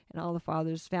Lord, and all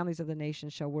the families of the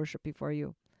nations shall worship before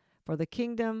you. For the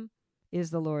kingdom is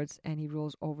the Lord's, and he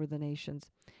rules over the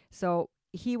nations. So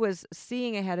he was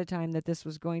seeing ahead of time that this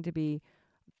was going to be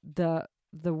the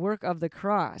work of the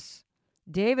cross.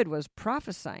 David was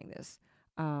prophesying this,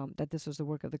 that this was the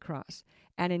work of the cross.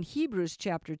 And in Hebrews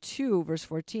chapter 2, verse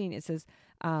 14, it says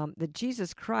that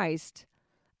Jesus Christ,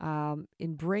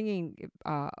 in bringing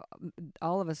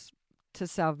all of us to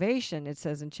salvation, it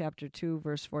says in chapter 2,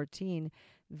 verse 14,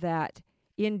 that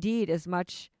indeed as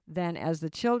much then as the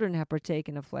children have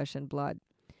partaken of flesh and blood,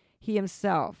 he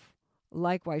himself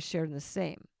likewise shared in the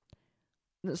same.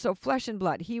 So flesh and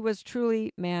blood, he was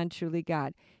truly man, truly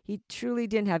God. He truly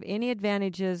didn't have any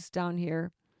advantages down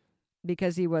here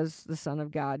because he was the Son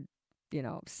of God,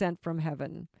 sent from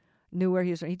heaven, knew where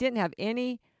he was from. He didn't have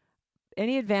any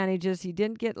advantages. He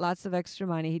didn't get lots of extra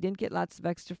money. He didn't get lots of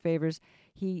extra favors.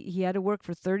 He had to work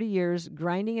for 30 years,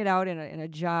 grinding it out in a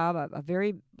job, a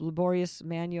very laborious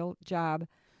manual job.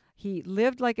 He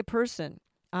lived like a person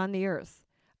on the earth,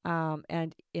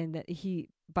 and in that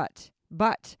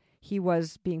but he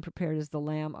was being prepared as the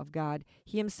Lamb of God.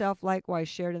 He himself likewise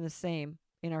shared in the same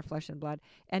in our flesh and blood.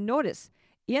 And notice,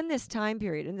 in this time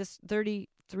period, in this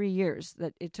 33 years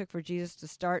that it took for Jesus to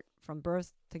start from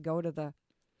birth to go to the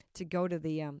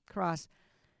cross,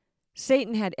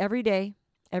 Satan had every day,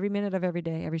 every minute of every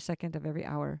day, every second of every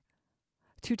hour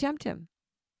to tempt him,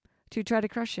 to try to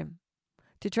crush him,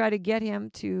 to try to get him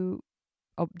to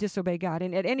disobey God.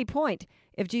 And at any point,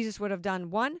 if Jesus would have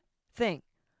done one thing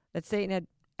that Satan had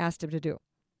asked him to do,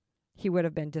 he would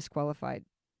have been disqualified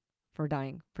for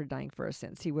dying for his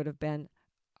sins. He would have been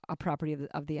a property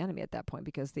of the enemy at that point,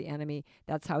 because the enemy,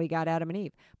 that's how he got Adam and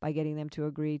Eve, by getting them to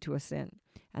agree to a sin.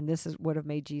 And this would have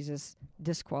made Jesus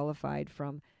disqualified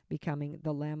from becoming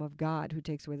the Lamb of God who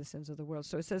takes away the sins of the world.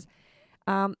 So it says,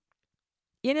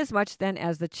 inasmuch then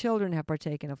as the children have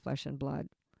partaken of flesh and blood,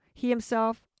 he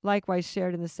himself likewise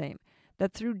shared in the same,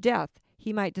 that through death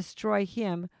he might destroy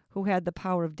him who had the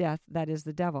power of death, that is,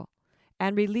 the devil,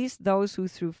 and release those who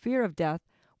through fear of death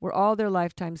were all their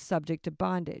lifetime subject to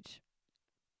bondage.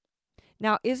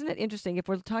 Now, isn't it interesting, if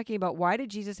we're talking about why did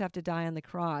Jesus have to die on the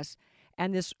cross,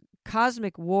 and this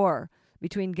cosmic war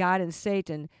between God and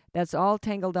Satan that's all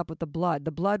tangled up with the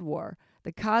blood war,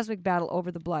 the cosmic battle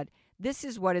over the blood, this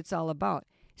is what it's all about.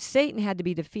 Satan had to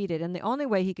be defeated, and the only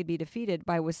way he could be defeated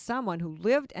was someone who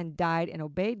lived and died and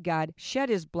obeyed God, shed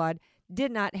his blood,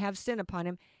 did not have sin upon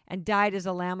him, and died as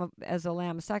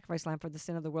a sacrifice lamb for the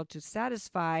sin of the world, to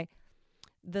satisfy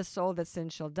the soul that sin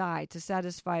shall die, to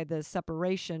satisfy the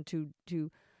separation,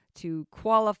 to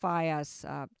qualify us,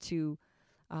 to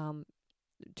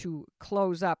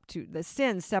close up, to the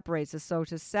sin separates us. So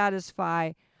to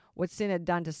satisfy what sin had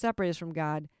done to separate us from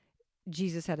God,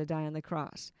 Jesus had to die on the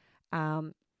cross.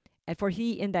 And for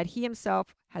in that he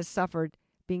himself has suffered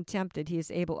being tempted, he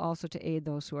is able also to aid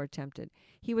those who are tempted.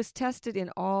 He was tested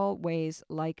in all ways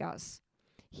like us,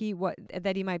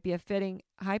 that he might be a fitting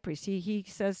high priest. He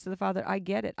says to the Father, I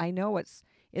get it. I know it's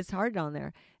hard down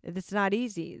there. It's not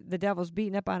easy. The devil's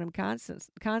beating up on him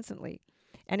constantly.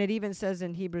 And it even says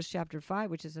in Hebrews chapter 5,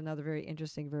 which is another very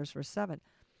interesting verse 7,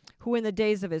 who in the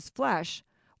days of his flesh,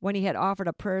 when he had offered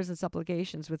up prayers and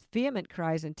supplications with vehement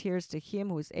cries and tears to him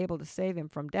who is able to save him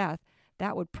from death,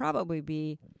 that would probably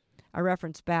be a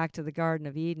reference back to the Garden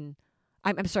of Eden.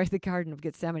 I'm sorry, the Garden of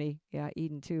Gethsemane. Yeah,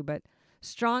 Eden too, but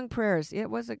strong prayers. It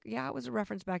was a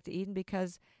reference back to Eden,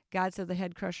 because God said the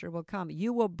head crusher will come.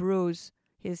 You will bruise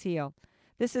his heel.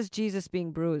 This is Jesus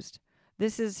being bruised.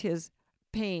 This is his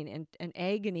pain and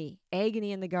agony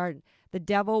in the garden. The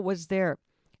devil was there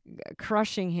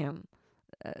crushing him,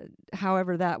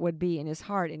 however that would be, in his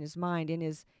heart, in his mind, in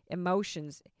his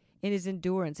emotions, in his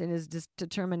endurance, in his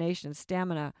determination,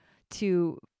 stamina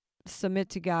to submit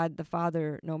to God the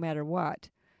Father no matter what.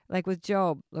 Like with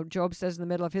Job says in the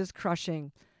middle of his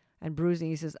crushing and bruising,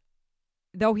 he says,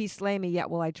 though he slay me, yet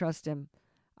will I trust him.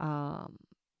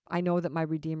 I know that my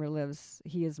Redeemer lives.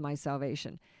 He is my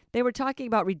salvation. They were talking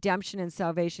about redemption and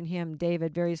salvation, him,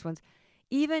 David, various ones,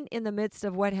 even in the midst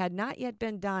of what had not yet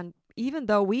been done, even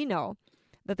though we know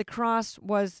that the cross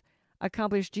was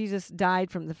accomplished. Jesus died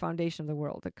from the foundation of the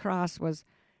world. The cross was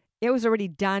already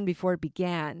done before it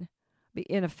began,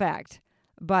 in effect.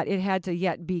 But it had to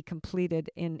yet be completed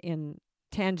in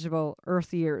tangible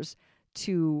earth years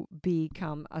to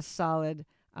become a solid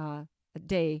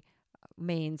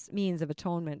means of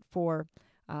atonement for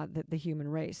the human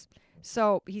race.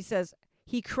 So he says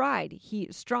he cried,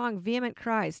 strong, vehement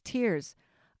cries, tears.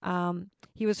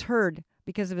 He was heard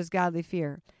because of his godly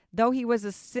fear. Though he was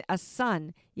a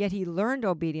son, yet he learned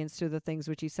obedience through the things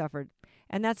which he suffered.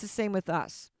 And that's the same with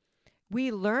us. We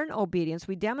learn obedience.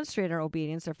 We demonstrate our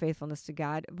obedience, our faithfulness to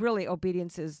God. Really,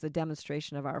 obedience is the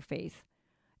demonstration of our faith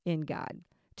in God,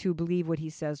 to believe what he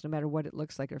says no matter what it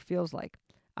looks like or feels like.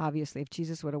 Obviously, if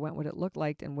Jesus would have went what it looked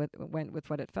like and went with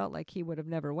what it felt like, he would have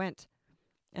never went.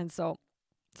 And so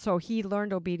he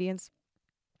learned obedience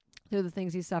through the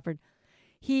things he suffered.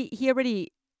 He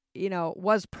already,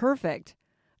 was perfect,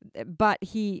 but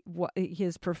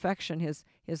his perfection,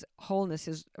 his wholeness,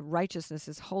 his righteousness,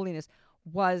 his holiness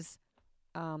was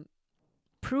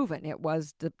proven. It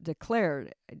was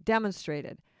declared,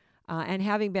 demonstrated, and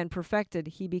having been perfected,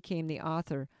 he became the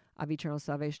author of eternal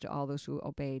salvation to all those who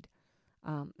obeyed.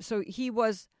 So he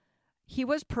was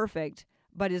perfect,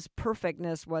 but his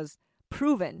perfectness was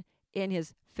proven in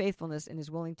his faithfulness and his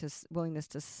willingness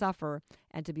to suffer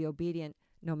and to be obedient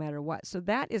no matter what. So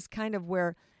that is kind of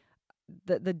where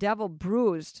the devil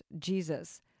bruised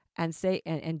Jesus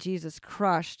and Jesus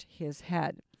crushed his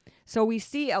head. So we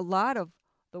see a lot of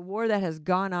the war that has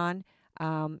gone on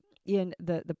in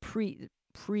the pre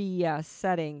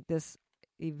setting this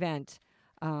event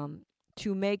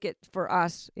to make it for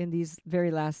us in these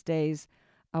very last days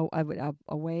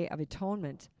a way of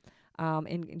atonement.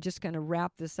 And just going to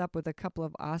wrap this up with a couple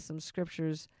of awesome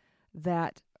scriptures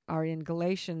that are in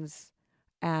Galatians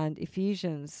and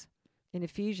Ephesians. In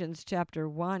Ephesians chapter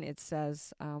 1, it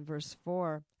says, verse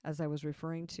 4, as I was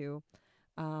referring to,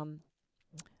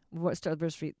 start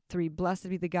verse 3, "Blessed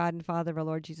be the God and Father of our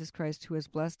Lord Jesus Christ, who has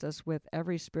blessed us with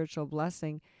every spiritual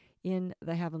blessing in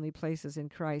the heavenly places in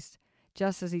Christ,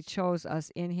 just as he chose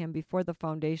us in him before the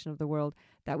foundation of the world,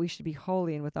 that we should be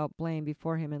holy and without blame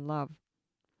before him in love,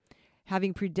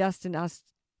 having predestined us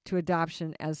to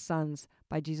adoption as sons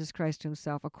by Jesus Christ to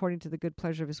himself, according to the good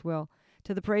pleasure of his will,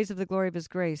 to the praise of the glory of his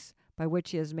grace, by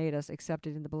which he has made us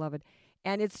accepted in the beloved."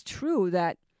 And it's true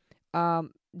that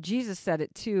Jesus said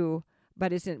it too,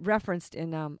 but it's referenced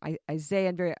in Isaiah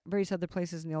and various other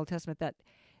places in the Old Testament, that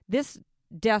this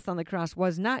death on the cross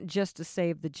was not just to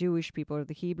save the Jewish people or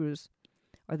the Hebrews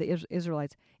or the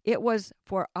Israelites. It was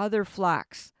for other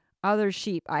flocks, other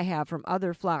sheep I have from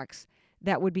other flocks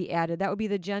that would be added. That would be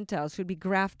the Gentiles who would be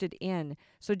grafted in.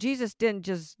 So Jesus didn't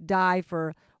just die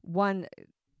for one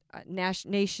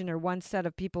nation or one set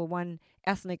of people, one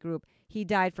ethnic group. He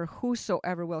died for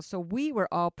whosoever will. So we were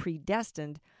all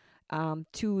predestined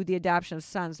to the adoption of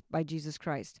sons by Jesus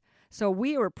Christ. So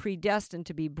we were predestined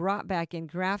to be brought back in,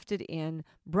 grafted in,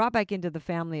 brought back into the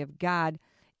family of God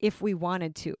if we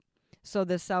wanted to. So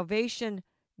the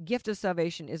gift of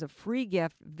salvation is a free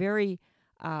gift.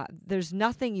 There's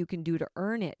nothing you can do to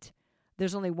earn it.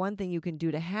 There's only one thing you can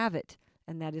do to have it,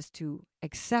 and that is to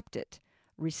accept it,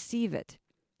 receive it,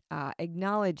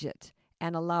 acknowledge it,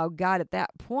 and allow God at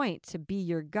that point to be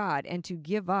your God and to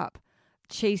give up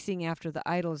chasing after the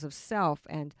idols of self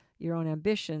and your own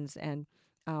ambitions and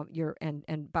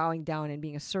bowing down and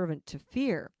being a servant to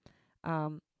fear.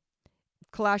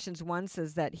 Colossians 1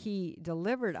 says that he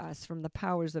delivered us from the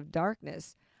powers of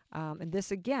darkness. And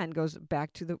this again goes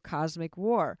back to the cosmic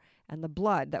war and the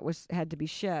blood that had to be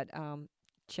shed.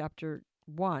 Chapter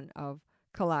 1 of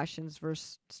Colossians,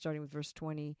 starting with verse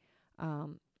 20.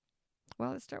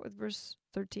 Let's start with verse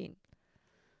 13.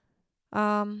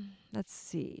 Let's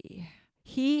see.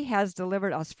 He has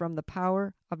delivered us from the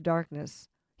power of darkness,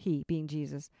 he being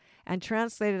Jesus, and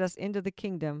translated us into the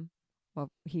kingdom,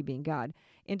 he being God,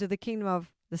 into the kingdom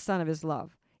of the Son of his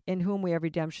love, in whom we have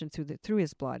redemption through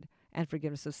his blood and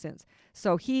forgiveness of sins.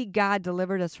 So God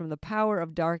delivered us from the power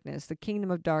of darkness, the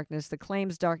kingdom of darkness, the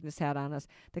claims darkness had on us,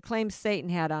 the claims Satan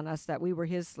had on us that we were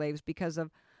his slaves because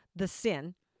of the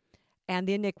sin and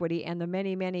the iniquity and the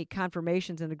many, many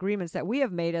confirmations and agreements that we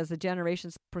have made as the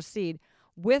generations proceed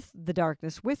with the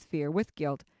darkness, with fear, with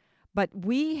guilt. But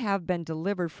we have been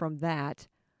delivered from that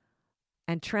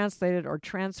and translated or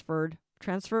transfer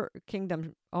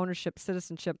kingdom ownership,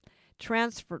 citizenship,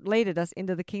 translated us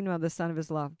into the kingdom of the Son of his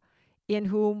love, in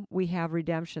whom we have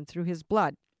redemption through his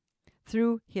blood.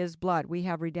 Through his blood we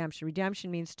have redemption.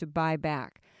 Redemption means to buy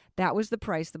back. That was the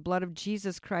price. The blood of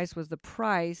Jesus Christ was the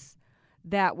price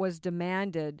that was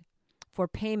demanded for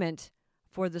payment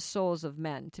for the souls of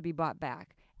men to be bought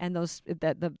back. And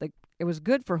it was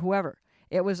good for whoever.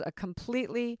 It was a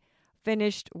completely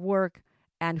finished work,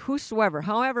 and whosoever,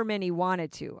 however many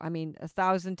wanted to,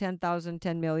 1,000, 10,000,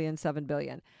 10 million, 7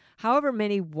 billion, however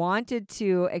many wanted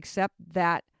to accept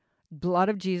that blood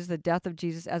of Jesus, the death of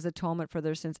Jesus as atonement for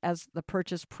their sins, as the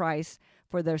purchase price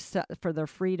for their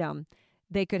freedom,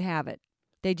 they could have it.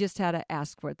 They just had to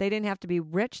ask for it. They didn't have to be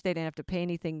rich. They didn't have to pay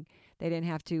anything. They didn't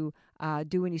have to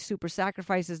do any super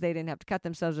sacrifices. They didn't have to cut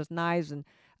themselves with knives and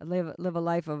live a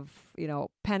life of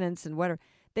penance and whatever.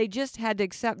 They just had to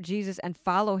accept Jesus and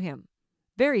follow him.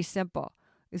 Very simple.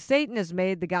 Satan has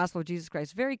made the gospel of Jesus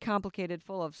Christ very complicated,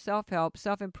 full of self-help,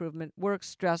 self-improvement, work,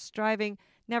 stress, striving,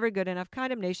 never good enough,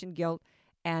 condemnation, guilt,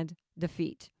 and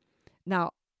defeat.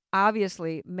 Now,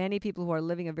 obviously, many people who are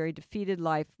living a very defeated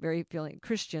life, very feeling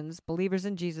Christians, believers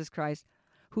in Jesus Christ,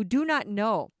 who do not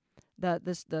know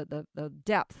the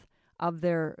depth of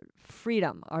their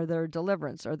freedom or their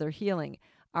deliverance or their healing,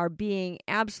 are being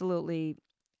absolutely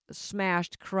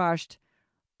smashed, crushed,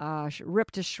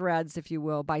 ripped to shreds, if you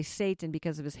will, by Satan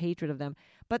because of his hatred of them.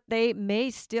 But they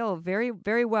may still very,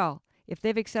 very well, if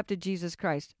they've accepted Jesus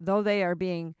Christ, though they are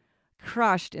being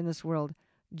crushed in this world,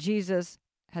 Jesus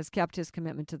has kept his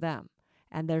commitment to them,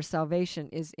 and their salvation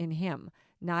is in him,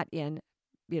 not in,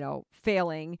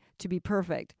 failing to be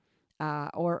perfect.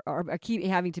 or keep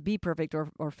having to be perfect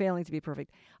or failing to be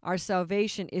perfect. Our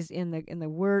salvation is in the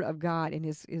Word of God, in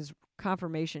His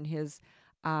confirmation, His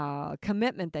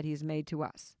commitment that He's made to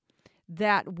us,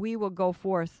 that we will go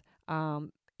forth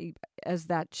as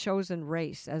that chosen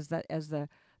race, as the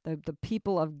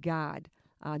people of God,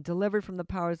 delivered from the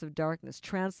powers of darkness,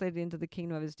 translated into the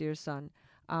kingdom of His dear Son.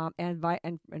 And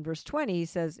verse 20, he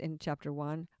says in chapter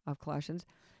 1 of Colossians,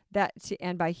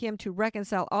 and by Him to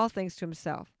reconcile all things to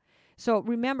Himself. So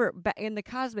remember, in the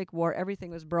cosmic war,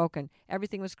 everything was broken,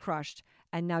 everything was crushed,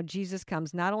 and now Jesus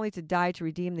comes not only to die to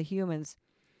redeem the humans,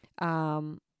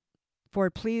 for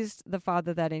it pleased the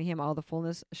Father that in Him all the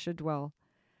fullness should dwell,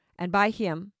 and by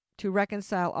Him to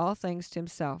reconcile all things to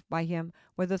Himself, by Him,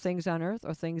 whether things on earth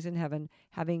or things in heaven,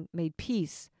 having made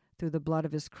peace through the blood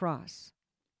of His cross.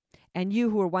 And you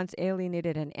who were once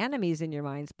alienated and enemies in your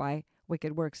minds by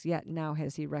wicked works, yet now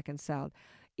has He reconciled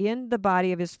in the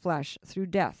body of His flesh through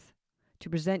death, to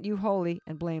present you holy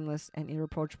and blameless and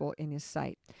irreproachable in His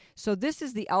sight. So this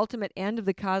is the ultimate end of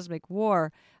the cosmic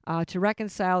war, to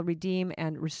reconcile, redeem,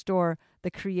 and restore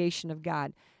the creation of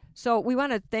God. So we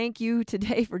want to thank you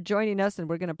today for joining us, and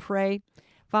we're going to pray,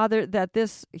 Father, that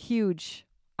this huge,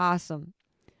 awesome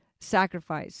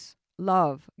sacrifice,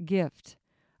 love, gift,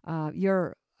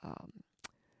 your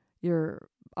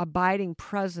abiding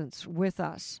presence with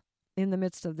us in the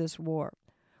midst of this war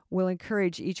will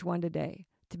encourage each one today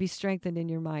to be strengthened in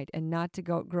your might and not to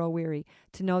grow weary,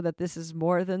 to know that this is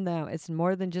more than them. It's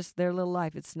more than just their little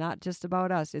life. It's not just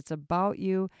about us. It's about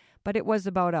you, but it was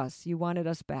about us. You wanted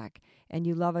us back, and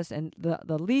you love us, and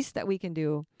the least that we can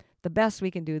do, the best we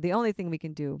can do, the only thing we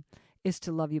can do is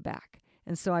to love you back.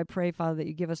 And so I pray, Father, that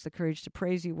you give us the courage to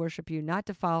praise you, worship you, not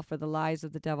to fall for the lies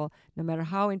of the devil, no matter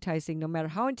how enticing, no matter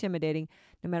how intimidating,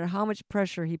 no matter how much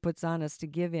pressure he puts on us to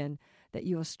give in, that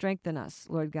you will strengthen us,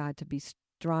 Lord God, to be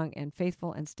strong and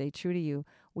faithful and stay true to you.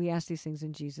 We ask these things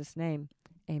in Jesus' name.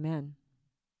 Amen.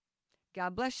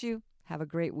 God bless you. Have a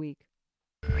great week.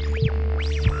 I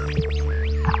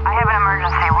have an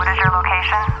emergency. What is your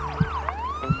location?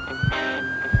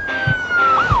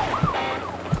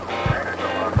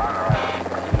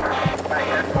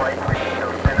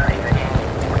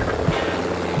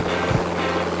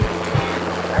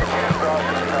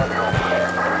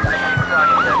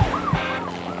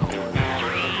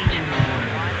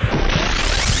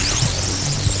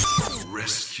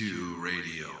 Rescue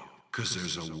Radio, because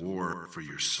there's a war for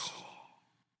your soul.